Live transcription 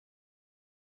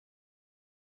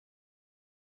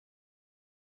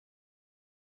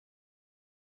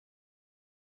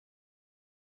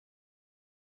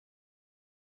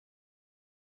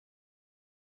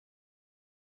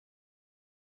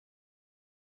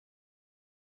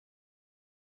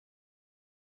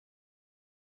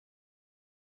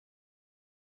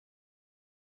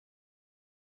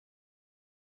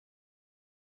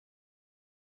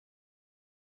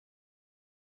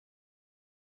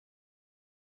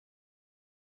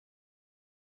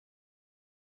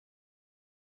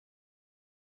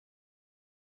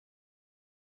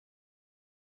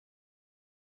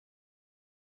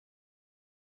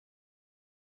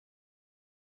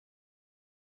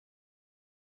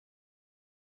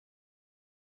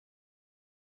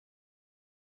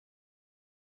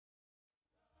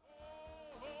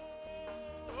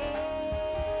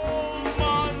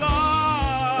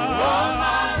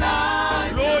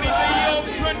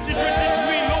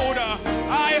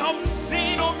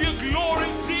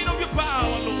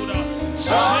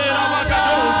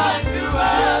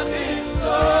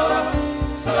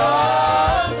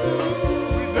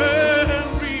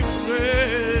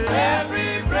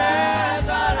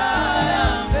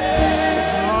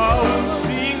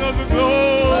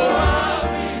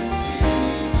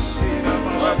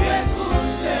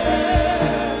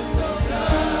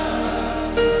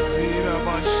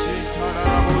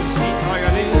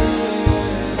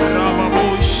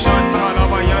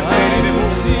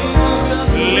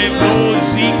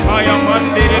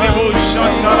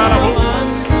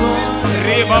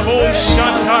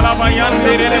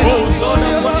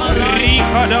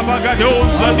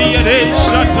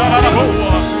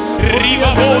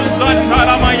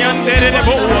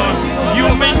You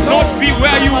may not be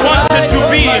where you wanted to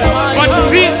be, but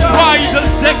this far it has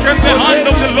taken the hand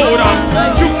of the Lord.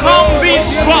 To come this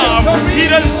far, it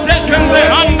has taken the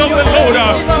hand of the Lord.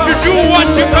 To do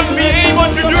what you can be able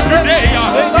to do today,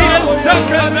 it has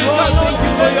taken the hand of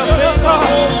the Lord.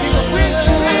 We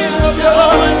sing of your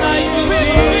goodness. We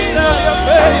sing of your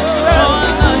faithfulness.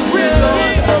 We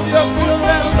sing of your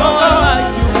goodness.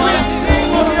 We sing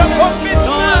of your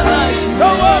commitment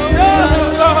towards us.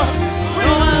 We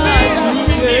sing of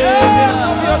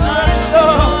your hand,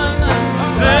 Lord.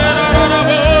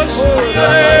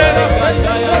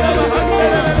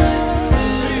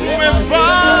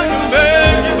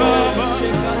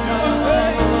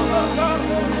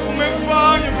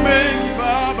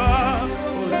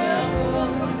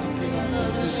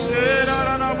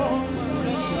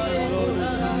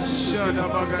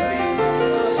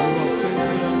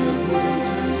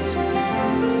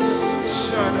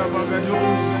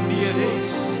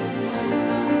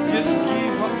 Just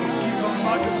give a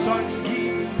heart of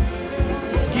thanksgiving.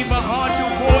 Give a heart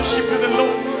of worship to the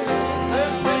Lord.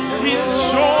 He's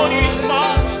shown you His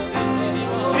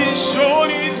love. He's shown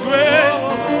you His grace.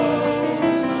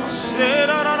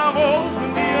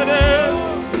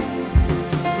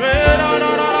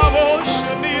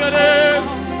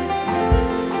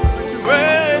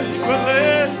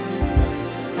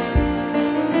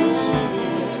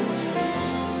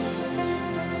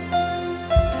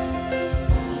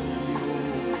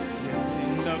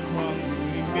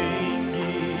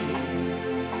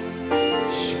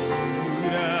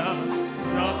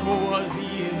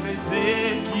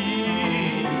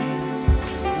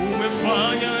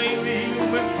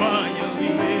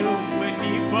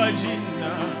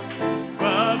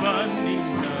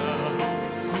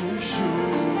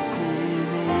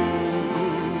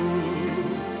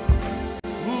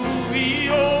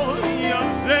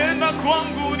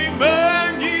 Kwangu ni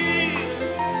mengi,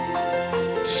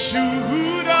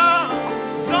 shuhuda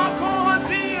zako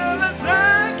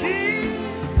hazielezeki.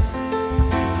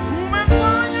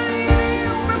 Umefanya hili,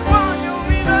 umefanya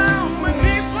lile,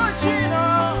 umenipa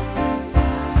jina.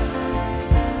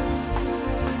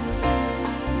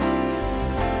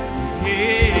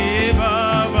 Hey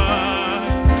Baba,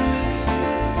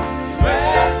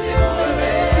 siwezi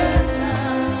kueleza.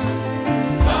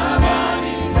 Baba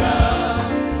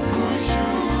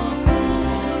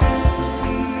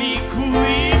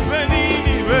nikulipe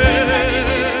nini wewe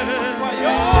kwa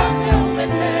yote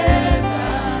umetenda.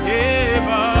 Yeah,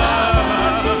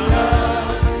 Baba,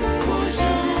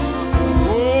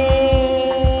 kushukuru.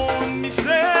 Oh,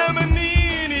 niseme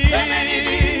nini?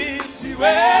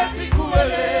 Siwezi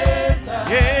kueleza.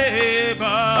 Yeah,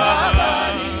 Baba,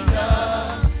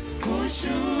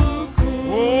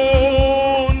 kushukuru.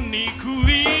 Oh,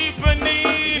 nikulipe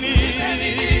nini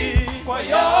kwa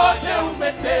yote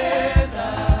umetenda.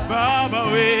 Baba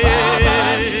we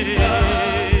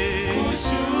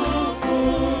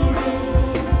kushukuru.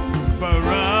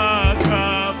 Baraka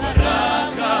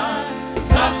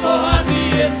zako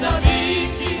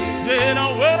hazihesabiki. Tena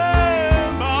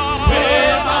wema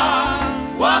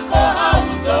wako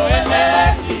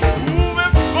hauzoeleki.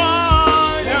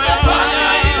 Umefanya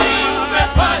hili,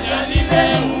 umefanya lile,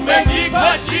 umenipa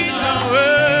jina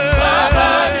wewe. Baba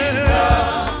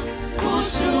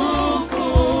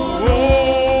kushukuru.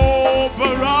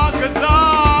 Baraka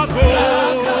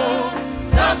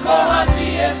zako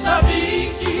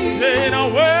hazihesabiki. Tena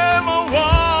wema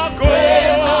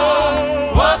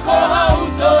wako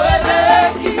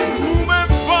hauzoeleki.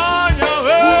 Umefanya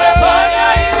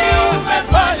hili,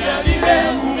 umefanya lile,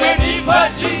 umenipa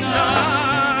jina.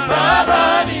 Baba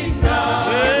nina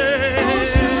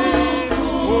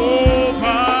kushukuru. Oh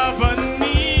Baba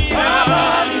nina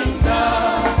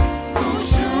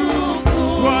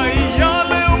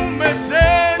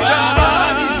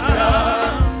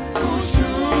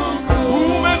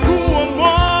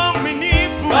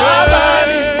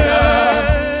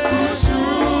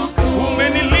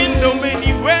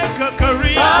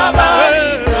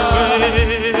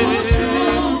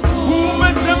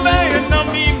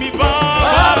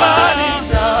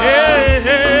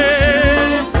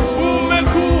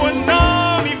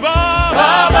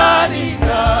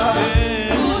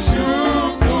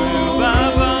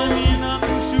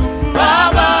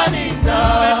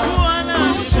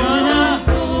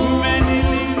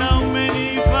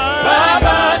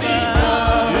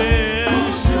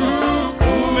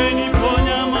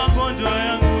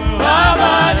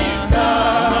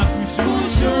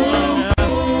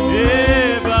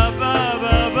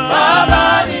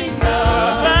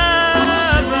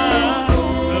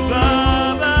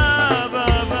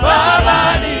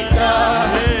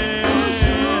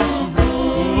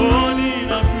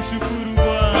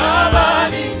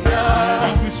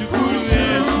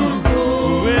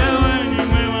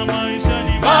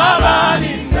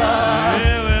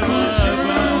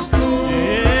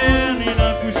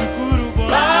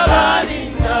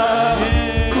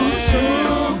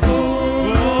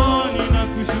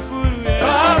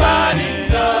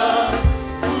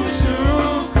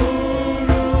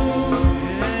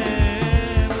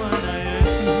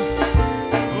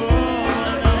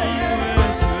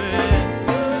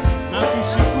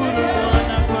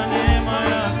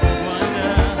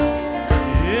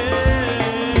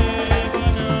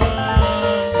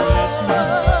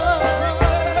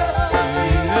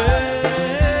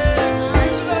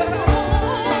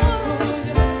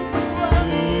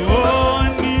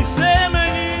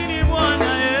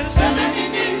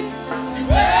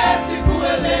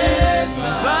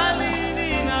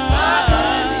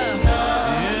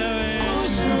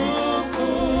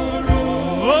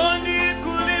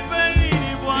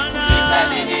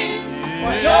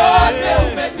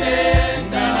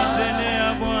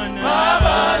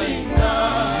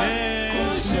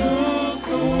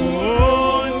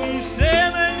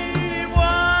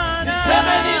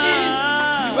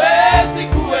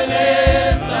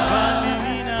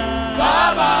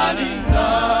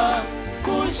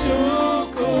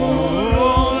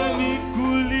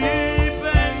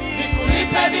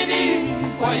nini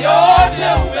kwa yote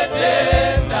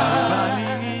umetenda.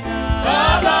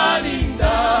 Baba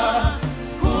nina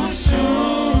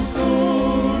kushukuru.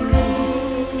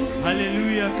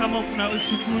 Haleluya. Kama kuna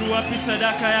ushukuru, wapi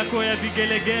sadaka yako ya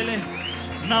vigelegele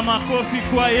na makofi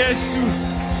kwa Yesu?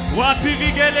 Wapi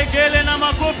vigelegele na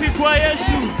makofi kwa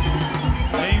Yesu?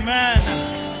 Amen.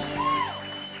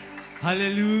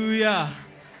 Hallelujah.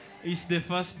 It's the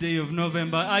first day of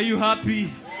November. Are you happy?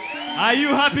 Are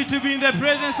you happy to be in the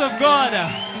presence of God?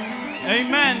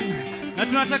 Amen. Na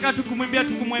tunataka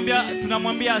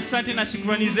tunamwambia asante na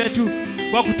shukrani zetu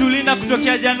kwa kutulinda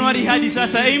kutokea Januari hadi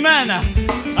sasa. Amen.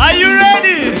 Are you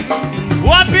ready?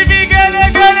 Wapi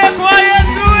vigelegele kwa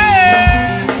Yesu?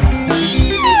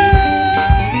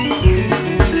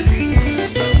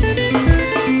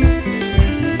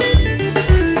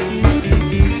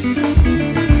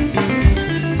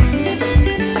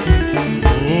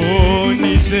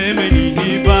 Niseme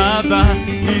nini Baba,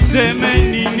 niseme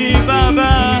nini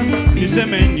Baba,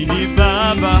 niseme nini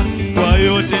Baba, kwa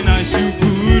yote na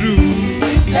shukuru.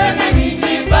 Niseme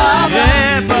nini Baba,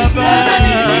 niseme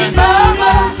nini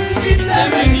Baba,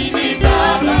 niseme nini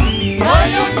Baba, kwa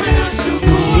yote na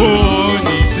shukuru. Oh,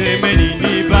 niseme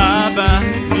nini Baba,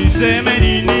 niseme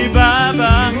nini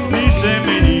Baba,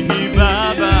 niseme nini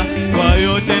Baba, kwa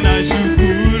yote na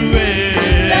shukuru.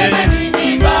 Niseme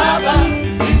nini Baba,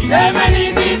 niseme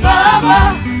nini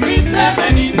Baba,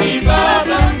 niseme nini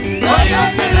Baba, kwa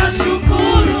yote na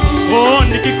shukuru. Oh,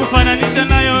 nikikufananisha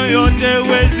na yoyote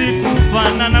wezi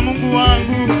kufana na Mungu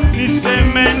wangu.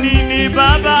 Niseme nini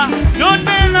Baba,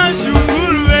 yote na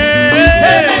shukuru.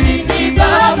 Niseme nini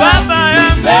Baba,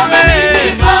 niseme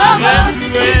nini Baba,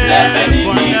 niseme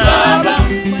nini Baba,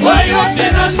 kwa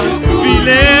yote na shukuru.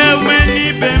 Vile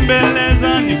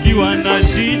umenibembeleza nikiwa na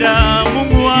shida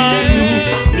Mungu wangu,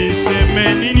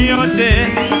 niseme nini yote,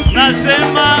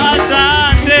 nasema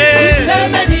asante.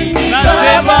 Niseme nini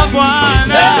Nasema Bwana,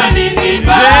 niseme nini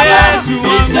Baba,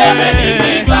 niseme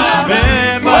nini Baba,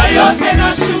 kwa yote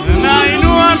na shukuru.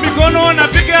 Nainua mikono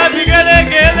napiga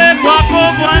vigelegele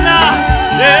kwako Bwana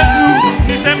Yesu.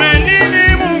 Niseme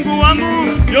nini Mungu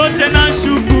wangu, yote na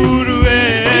shukuru.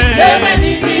 Niseme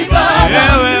nini Baba,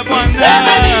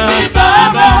 niseme nini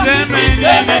Baba,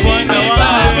 niseme nini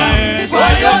Baba, kwa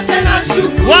yote na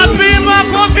shukuru. Wapi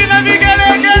makofi na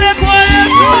vigelegele kwa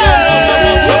Yesu?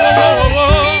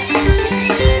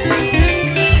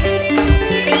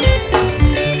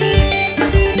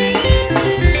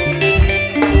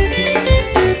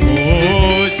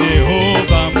 Oh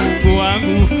Jehova Mungu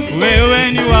wangu,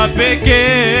 wewe ni wa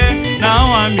pekee na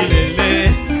wa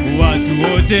milele, watu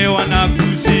wote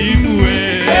wanakusifu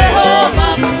wewe.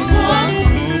 Jehova Mungu wangu,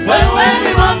 wewe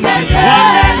ni wa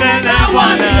pekee na wa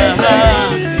milele,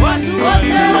 watu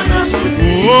wote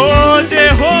wanakusifu. Oh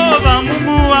Jehova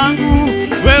Mungu wangu,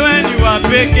 wewe ni wa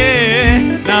pekee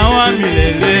na wa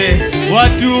milele,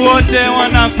 watu wote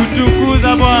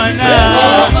wanakutukuza Bwana.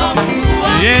 Jehova Mungu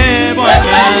wangu,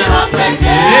 wewe ni wa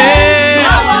pekee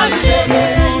na wa milele,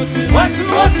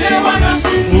 watu wote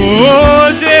wanakusifu.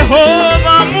 Oh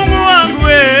Jehova Mungu wangu,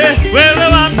 wewe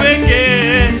wa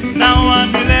pekee na wa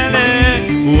milele,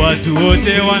 watu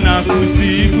wote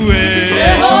wanakusifu.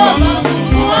 Jehova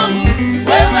Mungu wangu,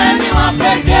 wewe ni wa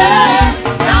pekee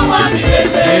na wa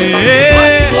milele,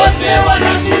 watu wote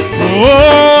wanakusifu.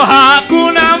 Oh,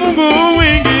 hakuna Mungu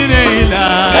mwingine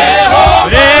ila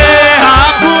Jehova.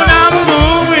 Hakuna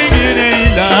Mungu mwingine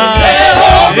ila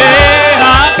Jehova.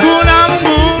 Hakuna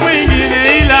Mungu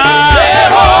mwingine ila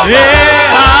Jehova.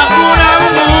 Hakuna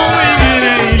Mungu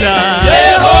mwingine ila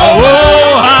Jehova.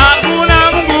 Oh, hakuna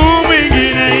Mungu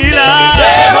mwingine ila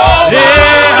Jehova.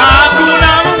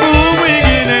 Hakuna Mungu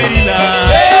mwingine ila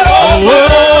Jehova.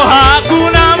 Oh,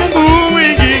 hakuna Mungu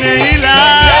mwingine ila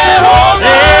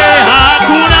Jehova.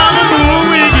 hakuna Mungu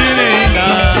mwingine ila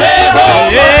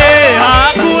Jehova.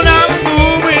 hakuna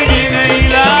Mungu mwingine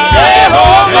ila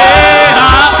Jehova.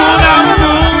 hakuna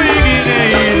Mungu mwingine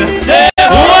ila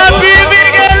Jehova. wapi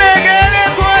vigelegele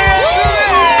kwa Yesu.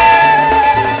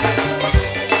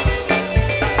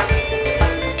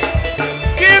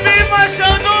 Give him a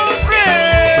shout of praise.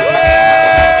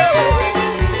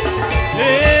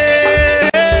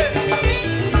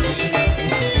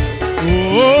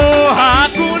 Oh,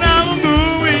 hakuna Mungu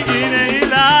mwingine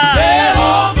ila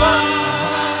Jehova.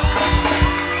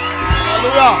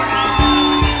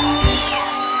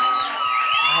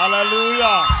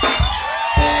 Hallelujah.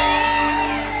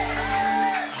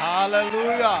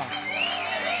 Hallelujah.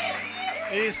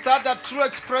 Is that the true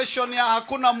expression ya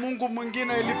hakuna Mungu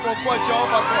mwingine ilipokuwa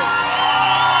Jehova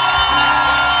God?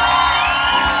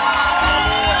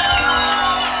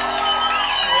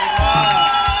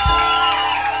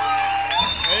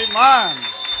 Amen. Amen.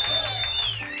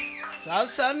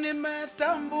 Sasa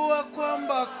nimetambua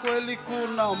kwamba kweli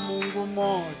kuna Mungu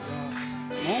moja.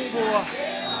 Mungu wa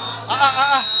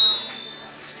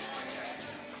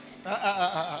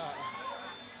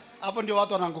hapo ndio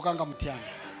watu wanaangukanga mtihani.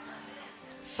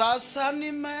 Sasa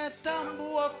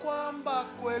nimetambua kwamba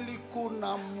kweli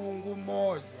kuna Mungu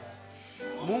moja.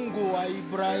 Mungu wa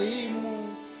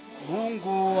Ibrahimu,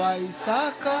 Mungu wa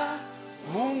Isaka,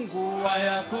 Mungu wa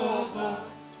Yakobo,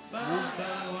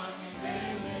 Baba wa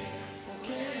milele.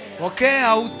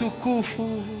 Pokea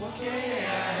utukufu,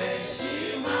 pokea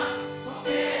heshima,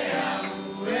 pokea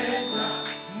uweza,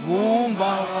 Muumba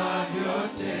wa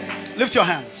vyote. Lift your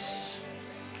hands.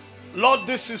 Lord,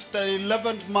 this is the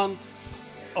 11th month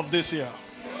of this year.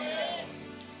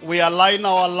 We align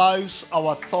our lives,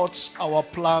 our thoughts, our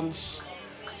plans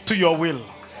to your will.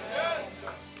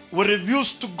 We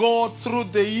refuse to go through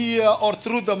the year or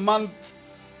through the month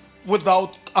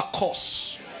without a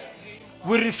cause.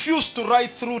 We refuse to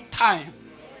ride through time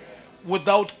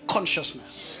without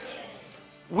consciousness.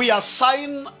 We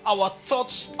assign our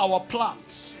thoughts, our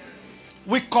plans.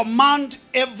 We command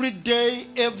every day,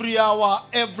 every hour,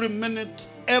 every minute,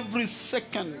 every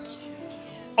second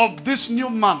of this new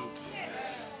month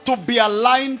to be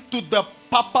aligned to the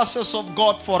purposes of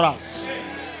God for us.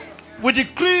 We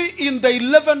decree in the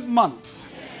 11th month,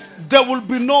 there will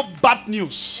be no bad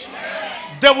news.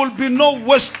 There will be no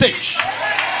wastage.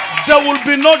 There will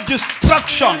be no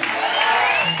destruction.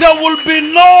 There will be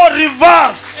no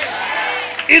reverse.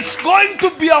 It's going to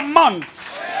be a month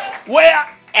where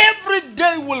every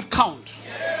day will count.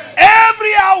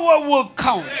 Every hour will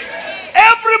count.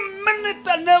 Every minute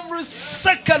and every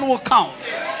second will count.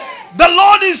 The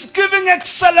Lord is giving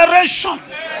acceleration.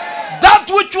 That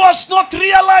which was not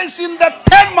realized in the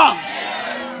 10 months,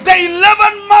 the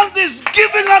 11th month is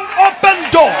giving an open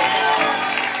door.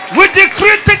 We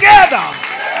decree together,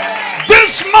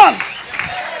 this month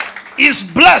is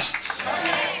blessed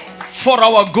for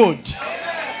our good.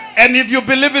 And if you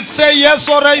believe it, say yes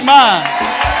or amen.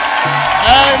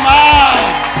 Amen.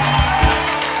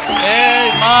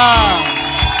 Amen.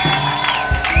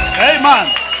 Amen.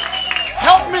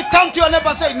 Help me turn to your neighbor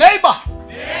and say, neighbor,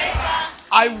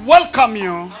 I welcome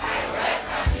you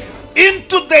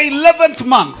into the 11th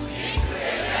month,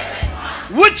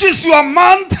 which is your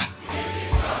month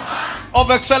of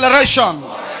acceleration.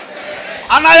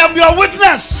 And I am your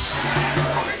witness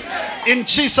in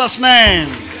Jesus'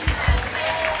 name.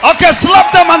 Okay,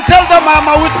 slap them and tell them I am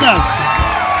a witness.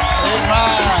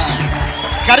 Amen.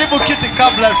 Karibu Kiti,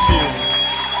 God bless you.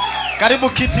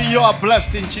 Karibu Kiti, you are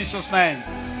blessed in Jesus' name.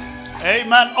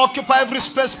 Amen. Occupy every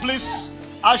space, please.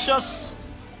 Ushers.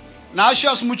 Na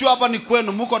ushers, mjua hapa ni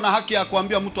kwenu. Muko na haki ya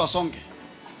kuambia mtu asonge.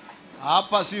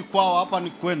 Hapa si kwao, hapa ni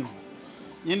kwenu.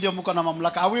 Nyinyi ndio muko na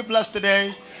mamlaka. Are we blessed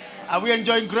today? Are we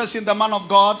enjoying grace in the man of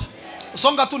God?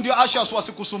 Songa tu ndio ushers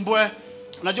wasikusumbue.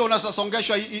 Unajua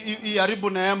unasongeshwa iharibu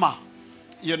neema.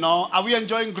 You know, are we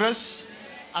enjoying grace?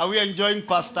 Are we enjoying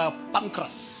Pastor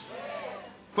Pancras?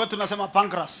 Kwetu tunasema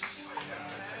Pancras.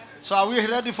 So are we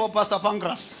ready for Pastor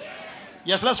Pancras?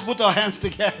 Yes, let's put our hands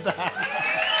together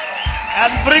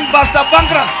and bring Pastor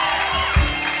Pancras.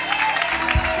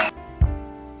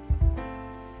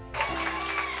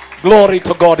 Glory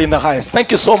to God in the highest.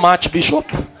 Thank you so much,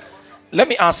 Bishop. Let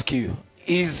me ask you,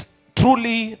 is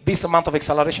truly this a month of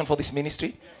acceleration for this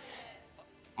ministry?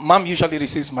 Mom usually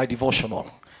receives my devotional.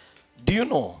 Do you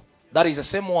know that is the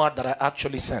same word that I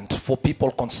actually sent for people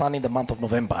concerning the month of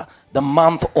November? The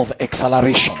month of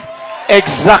acceleration.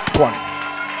 Exact one.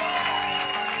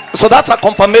 So that's a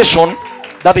confirmation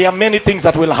that there are many things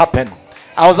that will happen.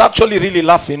 I was actually really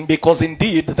laughing because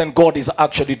indeed then God is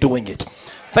actually doing it.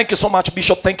 Thank you so much,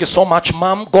 Bishop. Thank you so much,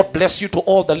 Mom. God bless you to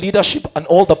all the leadership and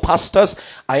all the pastors.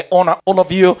 I honor all of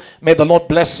you. May the Lord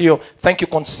bless you. Thank you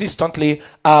consistently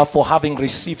for having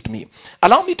received me.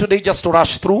 Allow me today just to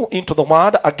rush through into the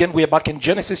word. Again, we are back in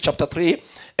Genesis chapter 3.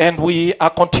 And we are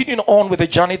continuing on with the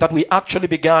journey that we actually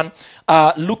began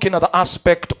looking at the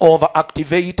aspect of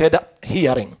activated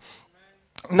hearing.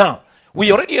 Now, we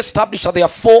already established that there are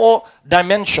 4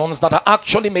 dimensions that are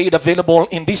actually made available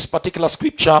in this particular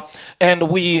scripture. And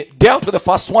we dealt with the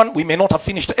first one. We may not have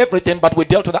finished everything, but we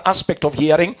dealt with the aspect of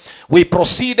hearing. We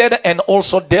proceeded and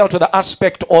also dealt with the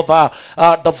aspect of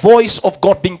the voice of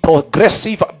God being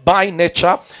progressive by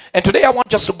nature. And today I want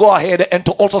just to go ahead and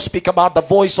to also speak about the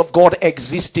voice of God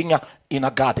existing in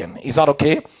a garden. Is that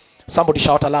okay? Somebody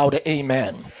shout aloud,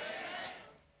 amen.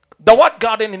 The word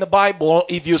garden in the Bible,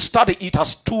 if you study it,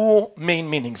 has 2 main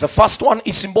meanings. The first one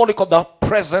is symbolic of the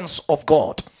presence of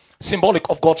God. Symbolic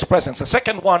of God's presence. The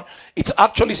second one, it's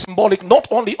actually symbolic not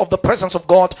only of the presence of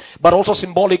God, but also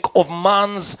symbolic of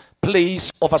man's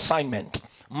place of assignment.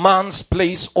 Man's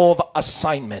place of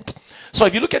assignment. So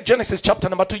if you look at Genesis chapter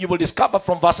number 2, you will discover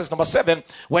from verses number 7,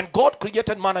 when God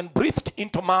created man and breathed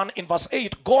into man, in verse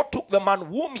 8, God took the man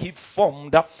whom he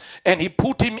formed and he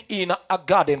put him in a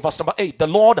garden. Verse number 8, the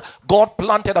Lord God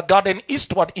planted a garden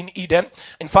eastward in Eden.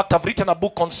 In fact, I've written a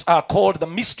book called The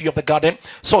Mystery of the Garden.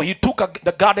 So he took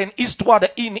the garden eastward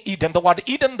in Eden. The word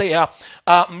Eden there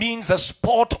means a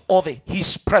spot of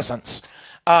his presence.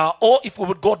 Or if we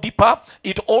would go deeper,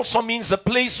 it also means a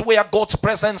place where God's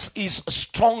presence is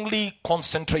strongly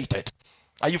concentrated.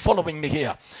 Are you following me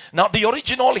here? Now, the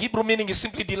original Hebrew meaning is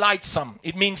simply delightsome.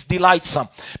 It means delightsome.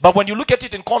 But when you look at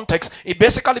it in context, it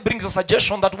basically brings a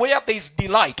suggestion that where there is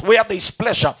delight, where there is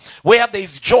pleasure, where there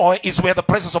is joy is where the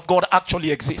presence of God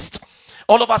actually exists.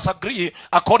 All of us agree,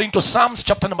 according to Psalms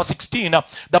chapter number 16,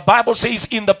 the Bible says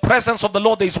in the presence of the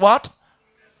Lord there is what?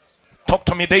 Talk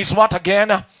to me. There is what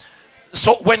again?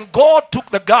 So when God took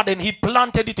the garden, he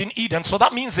planted it in Eden. So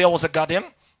that means there was a garden.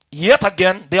 Yet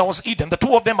again, there was Eden. The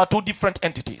two of them are two different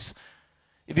entities.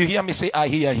 If you hear me say, I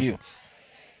hear you.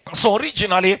 So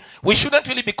originally, we shouldn't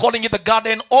really be calling it the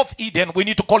Garden of Eden. We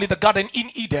need to call it the Garden in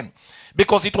Eden,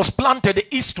 because it was planted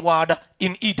eastward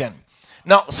in Eden.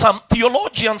 Now, some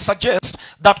theologians suggest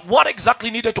that what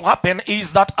exactly needed to happen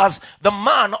is that as the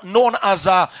man known as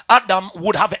Adam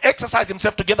would have exercised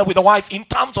himself together with the wife in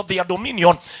terms of their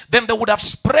dominion, then they would have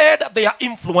spread their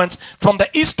influence from the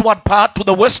eastward part to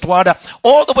the westward,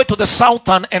 all the way to the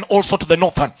southern and also to the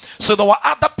northern. So there were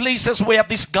other places where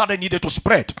this garden needed to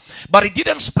spread. But it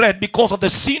didn't spread because of the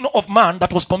sin of man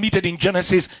that was committed in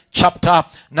Genesis chapter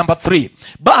number 3.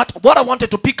 But what I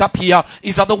wanted to pick up here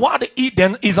is that the word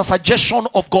Eden is a suggestion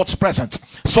of God's presence.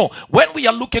 So when we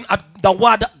are looking at the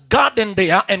word garden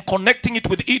there and connecting it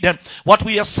with Eden, what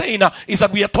we are saying is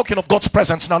that we are talking of God's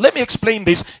presence. Now let me explain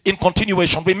this in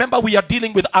continuation. Remember, we are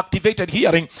dealing with activated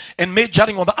hearing and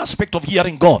majoring on the aspect of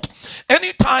hearing God.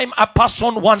 Anytime a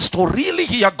person wants to really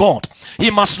hear God, he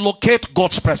must locate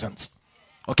God's presence.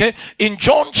 Okay, in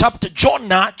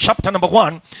Jonah chapter number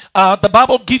 1, the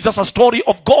Bible gives us a story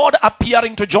of God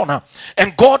appearing to Jonah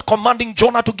and God commanding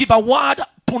Jonah to give a word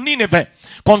to Nineveh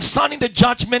concerning the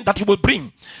judgment that he will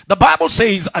bring. The Bible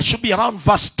says, I should be around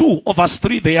verse 2 or verse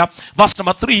 3 there, verse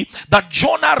number 3, that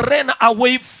Jonah ran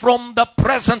away from the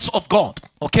presence of God.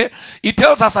 Okay, it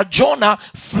tells us that Jonah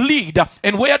fled.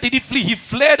 And where did he flee? He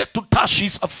fled to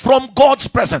Tarshish from God's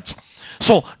presence.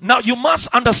 So now you must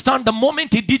understand, the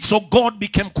moment he did so, God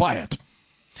became quiet.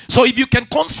 So if you can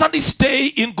constantly stay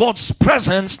in God's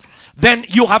presence, then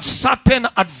you have certain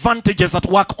advantages at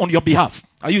work on your behalf.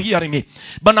 Are you hearing me?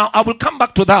 But now I will come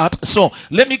back to that. So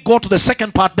let me go to the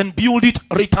second part, then build it,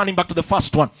 returning back to the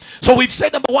first one. So we've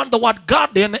said, number 1, the word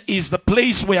garden is the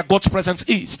place where God's presence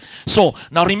is. So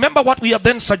now remember, what we are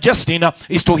then suggesting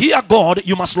is to hear God,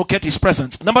 you must locate his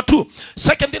presence. Number 2,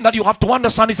 second thing that you have to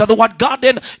understand is that the word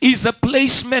garden is a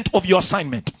placement of your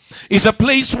assignment. It's a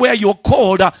place where you're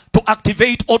called to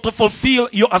activate or to fulfill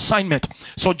your assignment.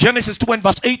 So Genesis 2 and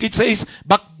verse 8, it says,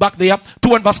 back there,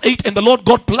 2 and verse 8, and the Lord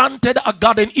God planted a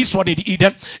garden eastward in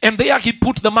Eden, and there he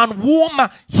put the man whom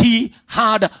he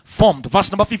had formed. Verse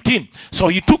number 15. So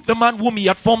he took the man whom he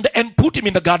had formed and put him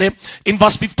in the garden. In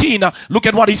verse 15, look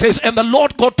at what he says. And the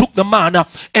Lord God took the man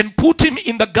and put him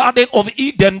in the garden of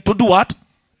Eden to do what?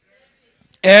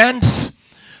 And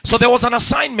so there was an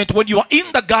assignment. When you are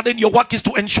in the garden, your work is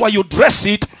to ensure you dress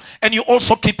it and you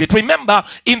also keep it. Remember,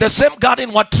 in the same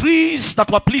garden were trees that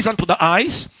were pleasant to the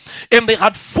eyes, and they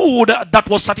had food that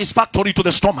was satisfactory to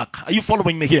the stomach. Are you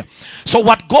following me here? So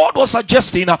what God was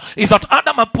suggesting is that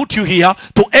Adam, I put you here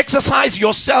to exercise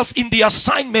yourself in the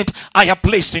assignment I have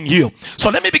placed in you. So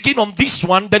let me begin on this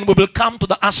one, then we will come to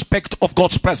the aspect of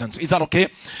God's presence. Is that okay?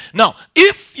 Now,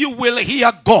 if you will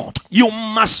hear God, you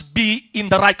must be in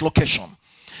the right location.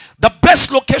 The best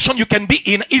location you can be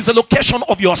in is the location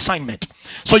of your assignment.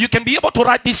 So you can be able to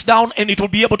write this down and it will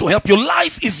be able to help you.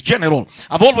 Life is general.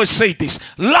 I've always said this.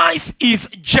 Life is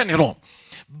general,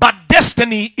 but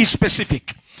destiny is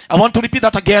specific. I want to repeat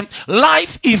that again.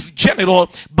 Life is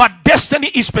general, but destiny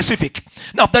is specific.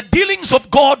 Now, the dealings of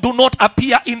God do not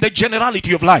appear in the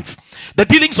generality of life. The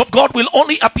dealings of God will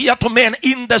only appear to men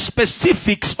in the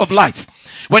specifics of life.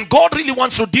 When God really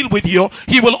wants to deal with you,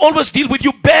 he will always deal with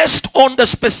you based on the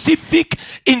specific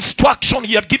instruction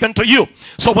he had given to you.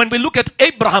 So when we look at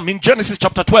Abraham in Genesis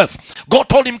chapter 12, God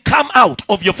told him, come out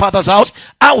of your father's house,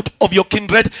 out of your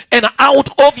kindred, and out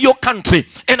of your country,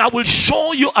 and I will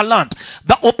show you a land.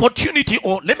 The opportunity,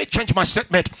 or let me change my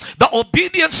statement, the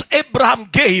obedience Abraham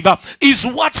gave is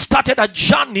what started a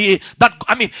journey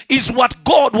is what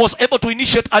God was able to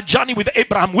initiate a journey with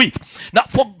Abraham with. Now,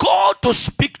 for God to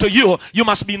speak to you, you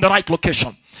must must be in the right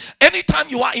location. Anytime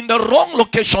you are in the wrong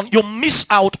location, you miss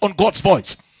out on God's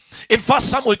voice. In 1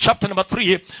 Samuel chapter number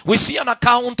 3, we see an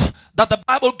account that the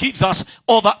Bible gives us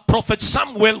of Prophet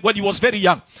Samuel when he was very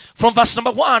young. From verse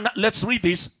number 1, let's read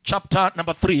this, chapter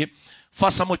number 3.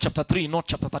 1 Samuel chapter 3, not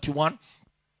chapter 31.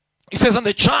 It says, and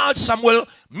the child Samuel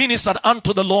ministered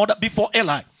unto the Lord before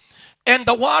Eli. And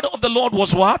the word of the Lord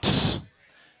was what?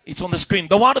 It's on the screen.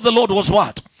 The word of the Lord was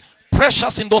what?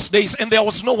 Precious in those days, and there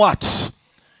was no what?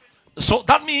 So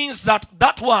that means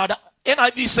that word,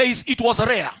 NIV says it was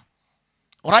rare.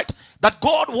 All right? That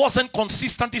God wasn't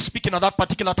consistently speaking at that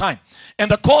particular time.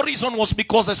 And the core reason was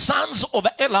because the sons of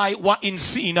Eli were in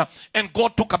sin and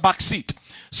God took a back seat.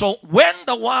 So when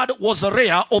the word was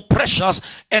rare or precious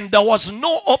and there was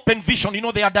no open vision, you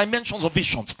know, there are dimensions of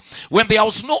visions. When there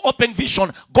was no open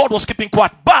vision, God was keeping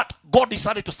quiet. But God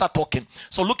decided to start talking.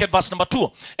 So look at verse number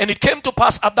 2. And it came to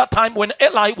pass at that time when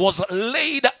Eli was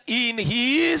laid in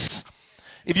his...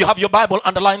 If you have your Bible,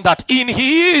 underline that. In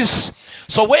his...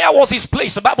 So where was his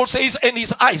place? The Bible says, and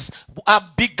his eyes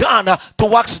began to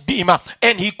wax dim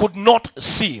and he could not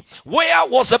see. Where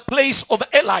was the place of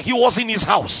Eli? He was in his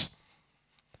house.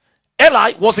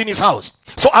 Eli was in his house.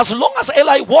 So as long as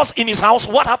Eli was in his house,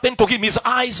 what happened to him? His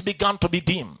eyes began to be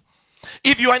dim.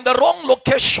 If you are in the wrong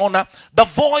location, the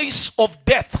voice of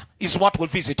death is what will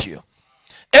visit you.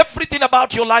 Everything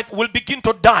about your life will begin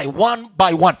to die one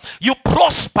by one. You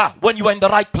prosper when you are in the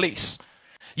right place.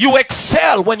 You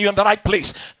excel when you're in the right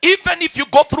place. Even if you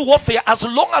go through warfare, as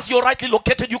long as you're rightly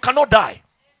located, you cannot die.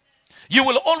 You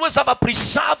will always have a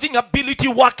preserving ability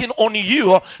working on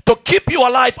you to keep you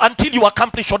alive until you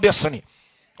accomplish your destiny.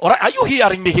 All right, are you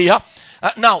hearing me here?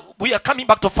 Now, we are coming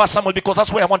back to 1 Samuel because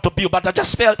that's where I want to be, but I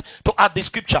just felt to add this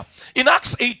scripture. In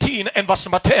Acts 18 and verse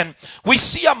number 10, we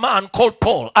see a man called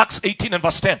Paul, Acts 18 and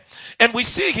verse 10, and we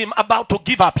see him about to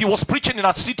give up. He was preaching in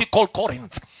a city called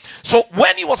Corinth. So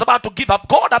when he was about to give up,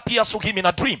 God appears to him in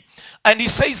a dream, and he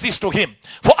says this to him,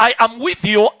 for I am with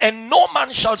you, and no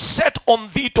man shall set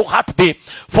on thee to hurt thee,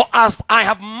 for I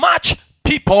have much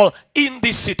people in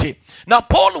this city. Now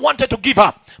Paul wanted to give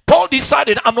up. Paul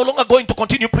decided, I'm no longer going to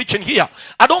continue preaching here.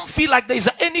 I don't feel like there is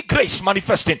any grace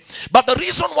manifesting. But the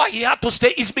reason why he had to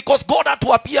stay is because God had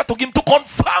to appear to him to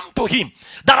confirm to him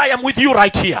that I am with you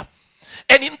right here.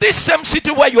 And in this same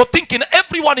city where you're thinking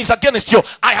everyone is against you,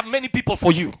 I have many people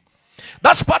for you.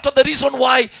 That's part of the reason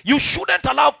why you shouldn't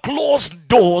allow closed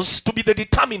doors to be the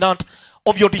determinant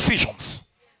of your decisions.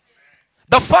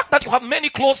 The fact that you have many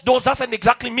closed doors doesn't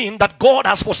exactly mean that God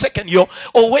has forsaken you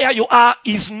or where you are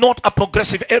is not a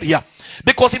progressive area.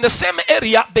 Because in the same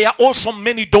area, there are also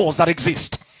many doors that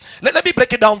exist. Let me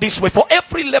break it down this way. For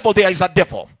every level, there is a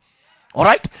devil. All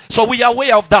right? So we are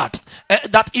aware of that.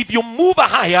 That if you move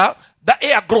higher, the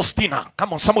air grows thinner.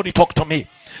 Come on, somebody talk to me.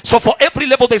 So for every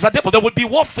level there is a devil. There will be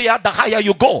warfare the higher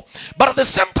you go. But at the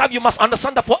same time you must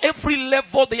understand that for every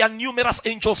level there are numerous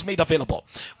angels made available.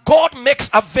 God makes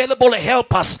available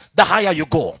helpers the higher you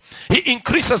go. He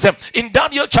increases them. In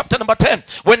Daniel chapter number 10,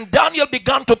 when Daniel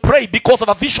began to pray because of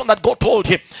a vision that God told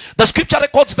him, the scripture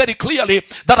records very clearly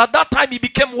that at that time he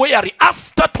became weary.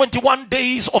 After 21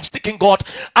 days of seeking God,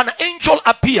 an angel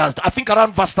appears, I think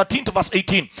around verse 13 to verse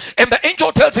 18. And the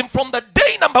angel tells him, from the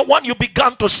day number 1 you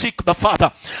began to seek the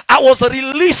Father, I was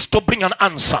released to bring an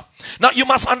answer. Now you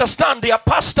must understand, there are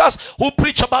pastors who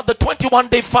preach about the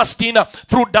 21-day fasting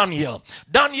through Daniel.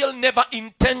 Daniel never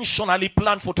intentionally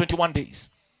planned for 21 days.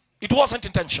 It wasn't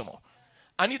intentional.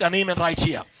 I need an amen right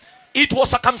here. It was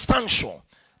circumstantial.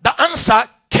 The answer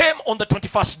came on the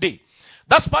 21st day.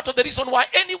 That's part of the reason why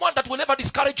anyone that will ever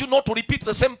discourage you not to repeat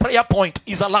the same prayer point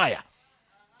is a liar.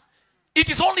 It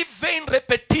is only vain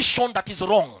repetition that is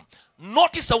wrong.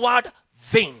 Notice the word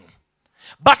vain.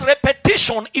 But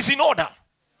repetition is in order.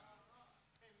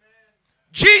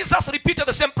 Jesus repeated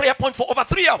the same prayer point for over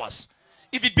 3 hours.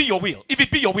 If it be your will, if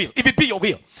it be your will, if it be your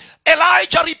will.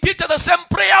 Elijah repeated the same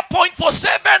prayer point for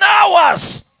 7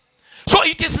 hours. So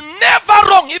it is never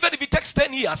wrong, even if it takes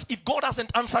 10 years. If God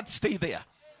hasn't answered, stay there.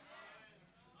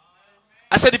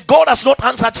 I said, if God has not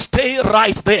answered, stay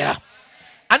right there.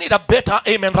 I need a better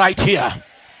amen right here.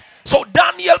 So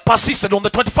Daniel persisted. On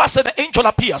the 21st day, the angel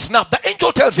appears. Now, the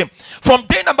angel tells him, from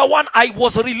day number 1, I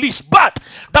was released, but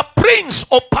the prince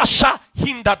of Persia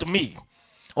hindered me.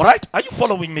 All right? Are you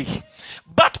following me?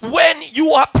 But when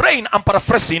you are praying, I'm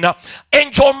paraphrasing,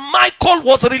 angel Michael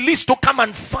was released to come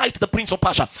and fight the prince of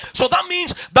Persia. So that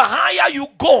means the higher you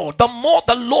go, the more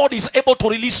the Lord is able to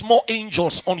release more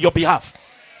angels on your behalf.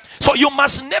 So you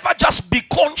must never just be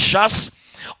conscious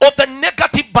of the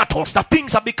negative battles, that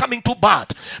things are becoming too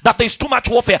bad, that there's too much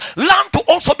warfare. Learn to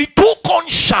also be too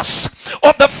conscious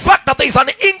of the fact that there's an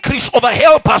increase of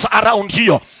helpers around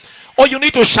here. Or you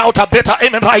need to shout a better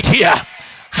amen right here.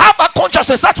 Have a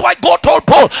consciousness. That's why God told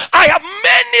Paul, I have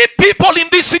many people in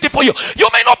this city for you. You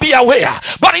may not be aware,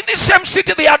 but in this same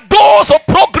city there are doors of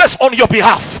progress on your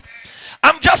behalf.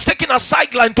 I'm just taking a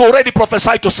sideline to already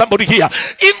prophesy to somebody here.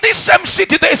 In this same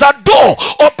city there is a door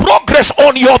of progress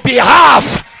on your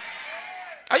behalf.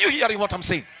 Are you hearing what I'm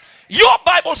saying? Your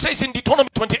Bible says in Deuteronomy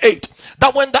 28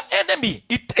 that when the enemy,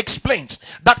 it explains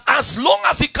that as long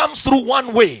as he comes through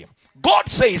one way, God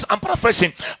says, I'm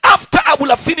paraphrasing, after I will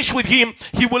have finished with him,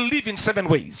 he will live in 7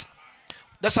 ways.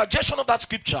 The suggestion of that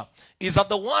scripture is that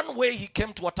the one way he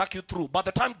came to attack you through, by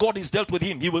the time God is dealt with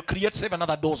him, he will create 7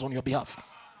 other doors on your behalf.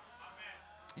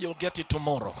 You'll get it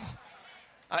tomorrow.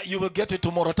 You will get it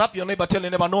tomorrow. Tap your neighbor, tell your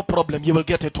neighbor, no problem. You will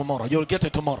get it tomorrow. You'll get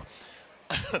it tomorrow.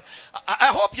 I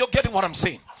hope you're getting what I'm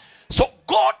saying. So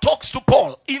God talks to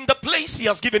Paul in the place he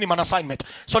has given him an assignment.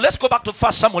 So let's go back to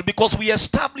 1 Samuel, because we are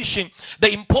establishing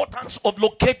the importance of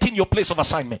locating your place of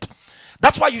assignment.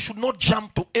 That's why you should not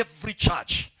jump to every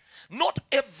church. Not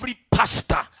every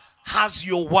pastor has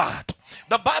your word.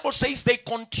 The Bible says they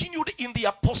continued in the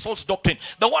apostles' doctrine.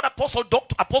 The word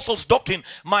apostles' doctrine,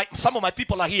 some of my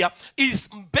people are here, is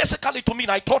basically to mean,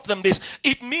 I taught them this,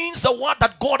 it means the word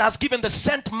that God has given the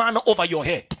sent man over your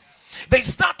head.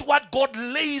 There's that what God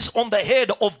lays on the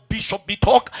head of Bishop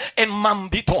Bitok and Mam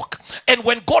Bitok. And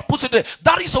when God puts it there,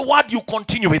 that is a word you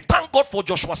continue with. Thank God for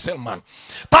Joshua Selman.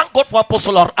 Thank God for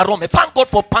Apostle Arome. Thank God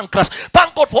for Pancras.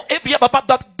 Thank God for every other. But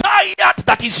the diet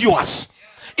that is yours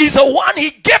is the one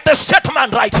he gave the set man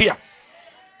right here.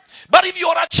 But if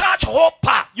you're a church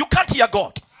hopper, you can't hear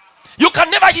God. You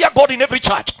can never hear God in every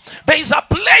church. There is a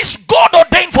place God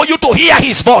ordained for you to hear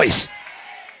his voice.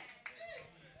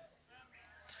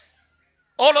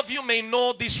 All of you may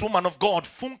know this woman of God,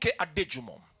 Funke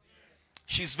Adejumo.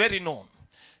 She's very known.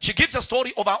 She gives a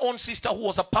story of her own sister who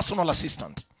was a personal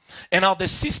assistant. And how the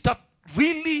sister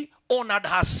really honored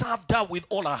her, served her with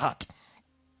all her heart.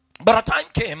 But a time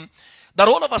came that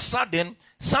all of a sudden,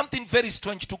 something very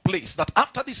strange took place. That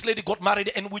after this lady got married,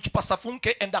 and which Pastor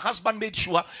Funke and the husband made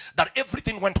sure that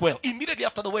everything went well. Immediately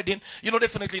after the wedding, you know,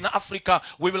 definitely in Africa,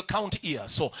 we will count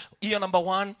years. So year number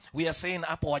 1, we are saying,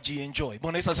 Apoaji, enjoy.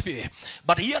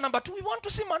 But year number 2, we want to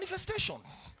see manifestation.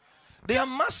 There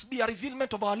must be a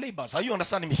revealment of our labors. Are you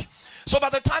understanding me? So by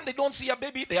the time they don't see a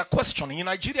baby, they are questioning. In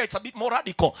Nigeria, it's a bit more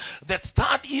radical. The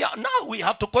 3rd year, now we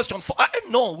have to question.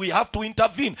 No, we have to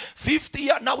intervene. 5th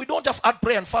year, now we don't just add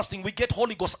prayer and fasting. We get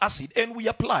Holy Ghost acid and we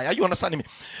apply. Are you understanding me?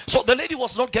 So the lady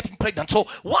was not getting pregnant. So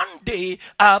one day,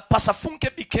 Pastor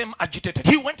Funke became agitated.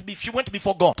 She went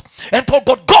before God and told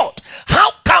God, God, how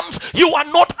comes you are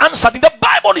not answering? The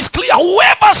Bible is clear.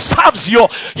 Whoever serves you,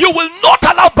 you will not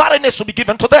allow barrenness to be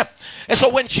given to them. And so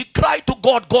when she cried to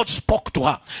God, God spoke to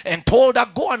her and told her,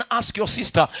 go and ask your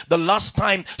sister the last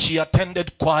time she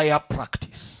attended choir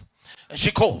practice. And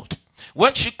she called.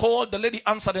 When she called, the lady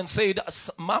answered and said,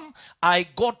 Ma'am, I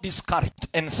got discouraged.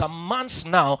 And some months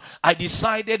now, I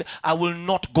decided I will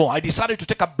not go. I decided to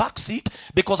take a back seat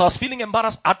because I was feeling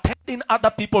embarrassed attending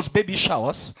other people's baby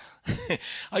showers.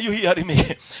 Are you hearing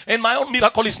me? And my own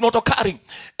miracle is not occurring.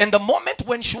 And the moment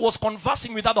when she was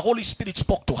conversing with her, the Holy Spirit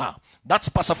spoke to her. That's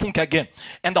Pastor Funke again.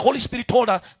 And the Holy Spirit told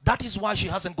her, that is why she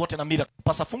hasn't gotten a miracle.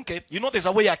 Pastor Funke, you know there's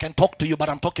a way I can talk to you, but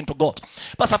I'm talking to God.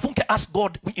 Pastor Funke asked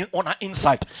God on her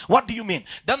insight, what do you mean?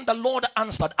 Then the Lord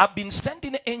answered, I've been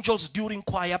sending angels during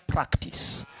choir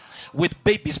practice with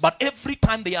babies, but every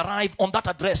time they arrive on that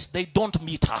address, they don't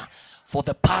meet her for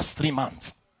the past 3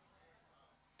 months.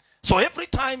 So every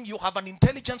time you have an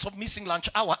intelligence of missing lunch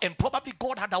hour, and probably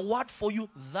God had a word for you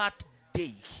that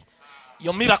day,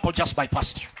 your miracle just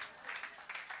bypassed you.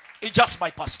 It just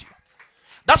bypassed you.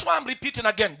 That's why I'm repeating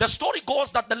again. The story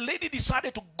goes that the lady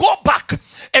decided to go back.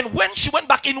 And when she went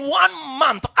back in 1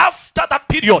 month after that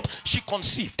period, she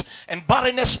conceived. And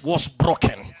barrenness was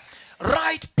broken.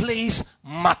 Right place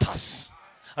matters.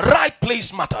 Right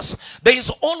place matters. There is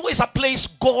always a place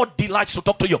God delights to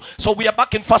talk to you. So we are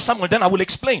back in 1 Samuel. Then I will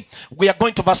explain. We are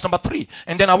going to verse number 3.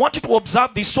 And then I want you to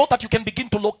observe this so that you can begin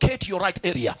to locate your right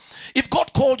area. If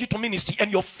God called you to ministry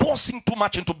and you're forcing too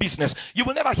much into business, you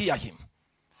will never hear him.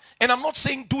 And I'm not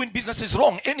saying doing business is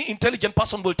wrong. Any intelligent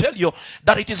person will tell you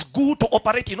that it is good to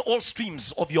operate in all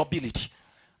streams of your ability.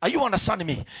 Are you understanding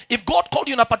me? If God called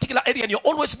you in a particular area and you're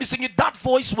always missing it, that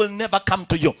voice will never come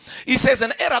to you. He says,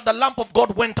 an era the lamp of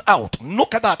God went out.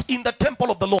 Look at that. In the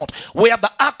temple of the Lord, where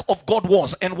the ark of God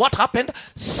was. And what happened?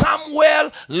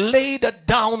 Samuel laid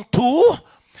down to...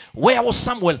 Where was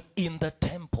Samuel? In the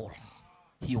temple.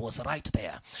 He was right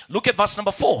there. Look at verse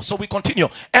number 4. So we continue.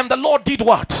 And the Lord did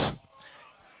what?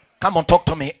 Come on, talk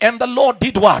to me. And the Lord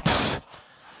did what?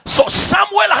 So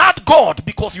Samuel had God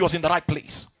because he was in the right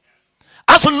place.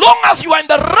 As long as you are in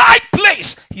the right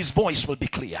place, his voice will be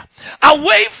clear.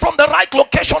 Away from the right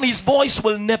location, his voice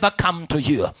will never come to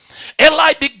you.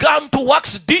 Eli began to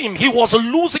wax dim. He was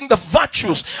losing the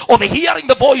virtues of hearing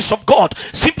the voice of God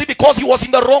simply because he was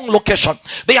in the wrong location.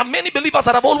 There are many believers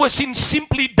that have always seen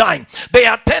simply dying. They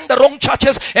attend the wrong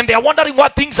churches and they are wondering why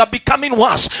things are becoming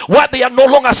worse, why they are no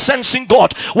longer sensing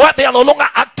God, why they are no longer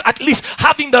at least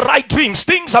having the right dreams.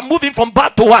 Things are moving from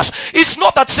bad to worse. It's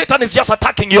not that Satan is just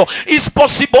attacking you. It's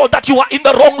possible that you are in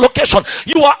the wrong location.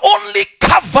 You are only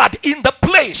covered in the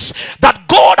place that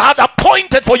God had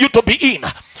appointed for you to be in.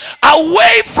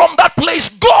 Away from that place,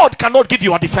 God cannot give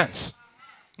you a defense.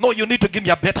 No, you need to give me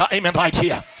a better amen right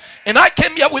here. And I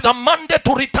came here with a mandate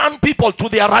to return people to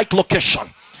their right location.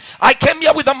 I came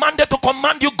here with a mandate to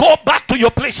command you, go back to your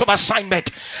place of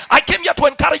assignment. I came here to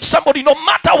encourage somebody, no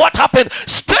matter what happened,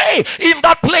 stay in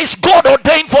that place God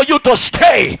ordained for you to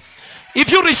stay. If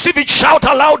you receive it, shout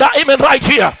aloud, amen right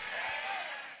here.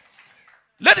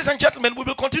 Ladies and gentlemen, we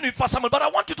will continue with 1 Samuel, but I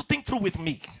want you to think through with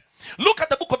me. Look at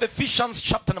the book of Ephesians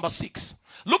chapter number 6.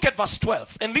 Look at verse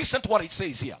 12 and listen to what it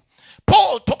says here.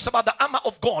 Paul talks about the armor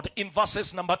of God in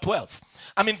verses number 12.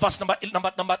 I mean verse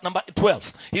number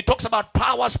 12. He talks about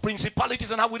powers,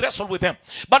 principalities, and how we wrestle with them.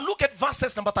 But look at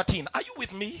verses number 13. Are you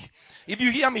with me? If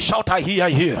you hear me, shout, I hear, I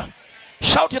hear.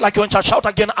 Shout it like you're in church. Shout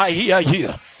again, I hear, I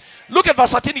hear. Look at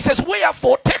verse 13. He says,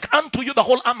 wherefore take unto you the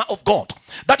whole armor of God,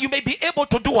 that you may be able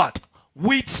to do what?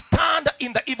 Withstand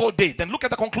in the evil day. Then look at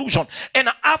the conclusion. And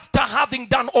after having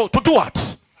done all, to do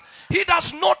what? He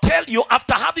does not tell you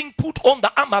after having put on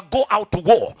the armor, go out to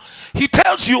war. He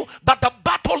tells you that the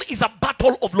battle is a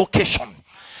battle of location.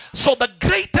 So the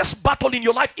greatest battle in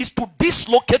your life is to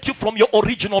dislocate you from your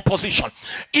original position.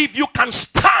 If you can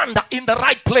stand in the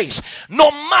right place,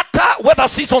 no matter whether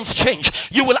seasons change,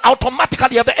 you will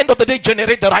automatically at the end of the day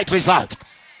generate the right result.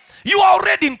 You are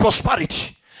already in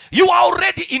prosperity. You are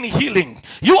already in healing.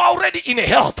 You are already in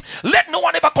health. Let no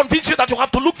one ever convince you that you have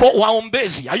to look for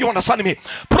waombezi. Are you understanding me?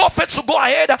 Prophets who go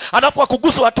ahead alafu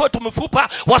wakugusu watoe tumfupa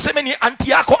waseme ni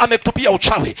anti yako ametupia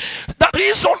uchawi. The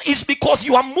reason is because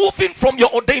you are moving from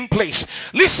your ordained place.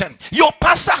 Listen, your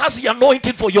pastor has the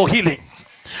anointing for your healing.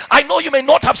 I know you may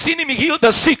not have seen him heal the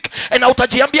sick, and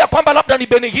utajiambia kwamba labda ni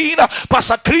Benihina,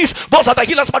 Pastor Chris, those are the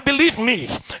healers, but believe me,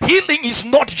 healing is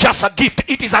not just a gift,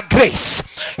 it is a grace.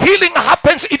 Healing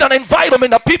happens in an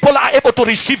environment that people are able to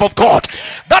receive of God.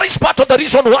 That is part of the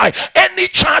reason why any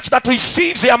church that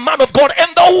receives a man of God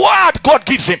and the word God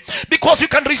gives him, because you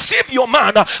can receive your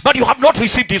man, but you have not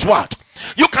received his word.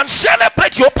 You can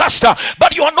celebrate your pastor,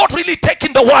 but you are not really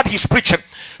taking the word he's preaching.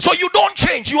 So you don't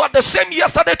change. You are the same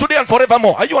yesterday, today, and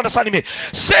forevermore. Are you understanding me?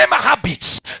 Same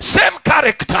habits, same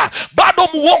character. Bado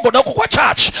muongo na uko kwa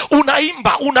church,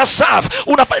 unaimba, unaserve,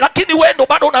 lakini wendo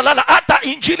bado unalala. Hata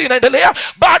injili inaendelea,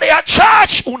 baada ya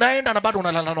church unaenda na bado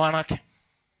unalala na wanawake.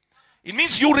 It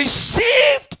means you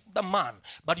received the man,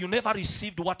 but you never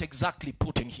received what exactly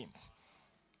put in him.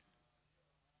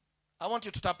 I want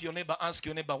you to tap your neighbor, ask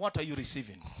your neighbor, what are you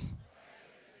receiving?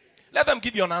 Let them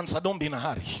give you an answer. Don't be in a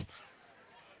hurry.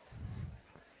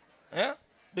 Yeah?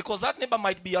 Because that neighbor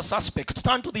might be a suspect.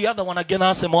 Turn to the other one again and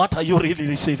ask them, what are you really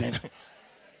receiving?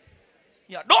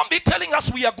 Yeah, don't be telling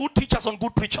us we are good teachers and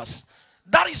good preachers.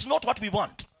 That is not what we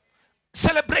want.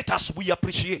 Celebrate us, we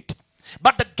appreciate.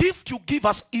 But the gift you give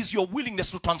us is your willingness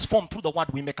to transform through the word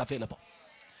we make available.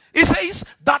 It says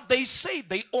that they say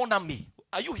they honor me.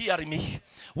 Are you hearing me?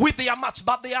 With their mouths,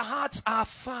 but their hearts are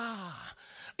far.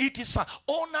 It is far.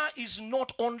 Honor is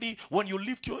not only when you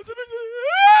lift your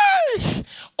hands.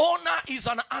 Honor is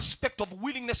an aspect of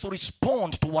willingness to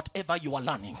respond to whatever you are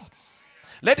learning.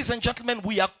 Ladies and gentlemen,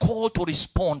 we are called to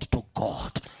respond to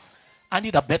God. I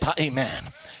need a better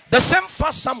amen. The same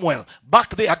 1 Samuel,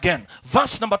 back there again.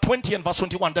 Verse number 20 and verse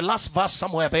 21. The last verse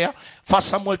somewhere there. 1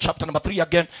 Samuel chapter number 3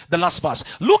 again. The last verse.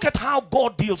 Look at how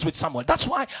God deals with Samuel. That's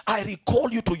why I recall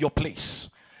you to your place.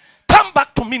 Come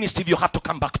back to ministry if you have to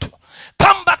come back to.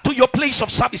 Come back to your place of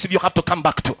service if you have to come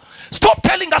back to. Stop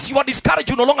telling us you are discouraged,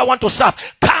 you no longer want to serve.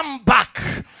 Come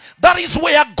back. That is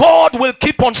where God will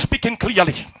keep on speaking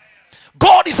clearly.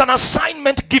 God is an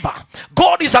assignment giver.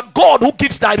 God is a God who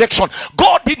gives direction.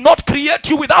 God did not create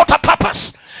you without a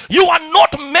purpose. You are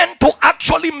not meant to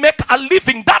actually make a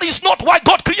living. That is not why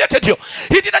God created you.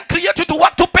 He didn't create you to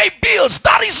work to pay bills.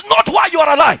 That is not why you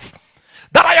are alive.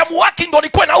 That I am working on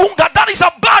unga, that is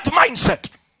a bad mindset.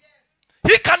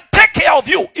 He can take care of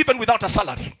you even without a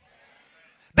salary.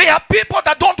 There are people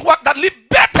that don't work that live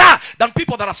better than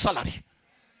people that have salary.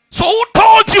 So who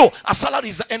told you a salary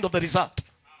is the end of the result?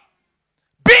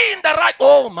 Be in the right,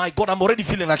 oh my God, I'm already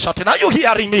feeling like shouting. Are you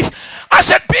hearing me? I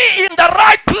said be in the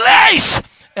right place,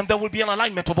 and there will be an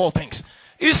alignment of all things.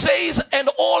 He says, and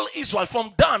all Israel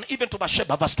from Dan even to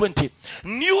Bathsheba, verse 20,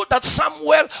 knew that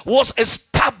Samuel was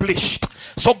established.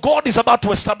 So God is about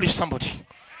to establish somebody.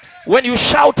 When you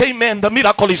shout amen, the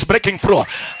miracle is breaking through.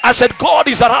 I said God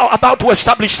is about to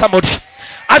establish somebody.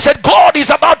 I said God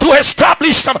is about to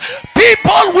establish some.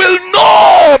 People will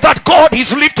know that God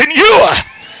is lifting you.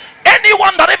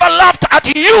 Anyone that ever laughed at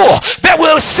you, they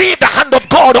will see the hand of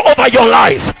God over your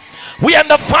life. We are in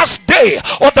the first day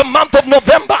of the month of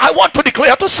November. I want to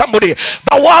declare to somebody,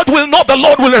 the world will know the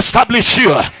Lord will establish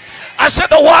you. I said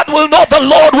the world will know the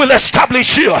Lord will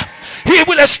establish you. He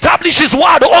will establish his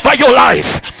word over your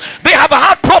life. They have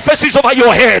had prophecies over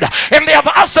your head, and they have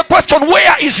asked the question,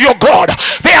 where is your God?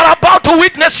 They are about to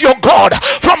witness your God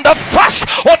from the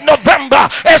 1st of November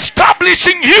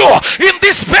establishing you in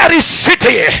this very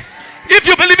city. If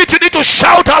you believe it, you need to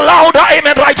shout a louder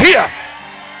amen right here.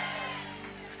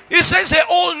 He says they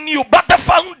all knew, but the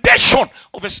foundation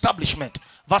of establishment.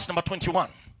 Verse number 21.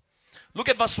 Look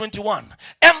at verse 21.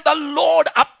 And the Lord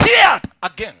appeared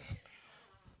again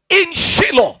in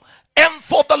Shiloh, and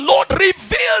for the Lord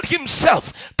revealed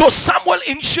himself to Samuel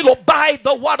in Shiloh by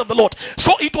the word of the Lord.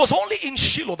 So it was only in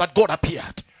Shiloh that God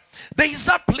appeared. There is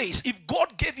that place. If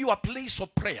God gave you a place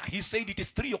of prayer, he said it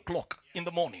is 3 o'clock in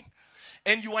the morning,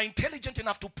 and you are intelligent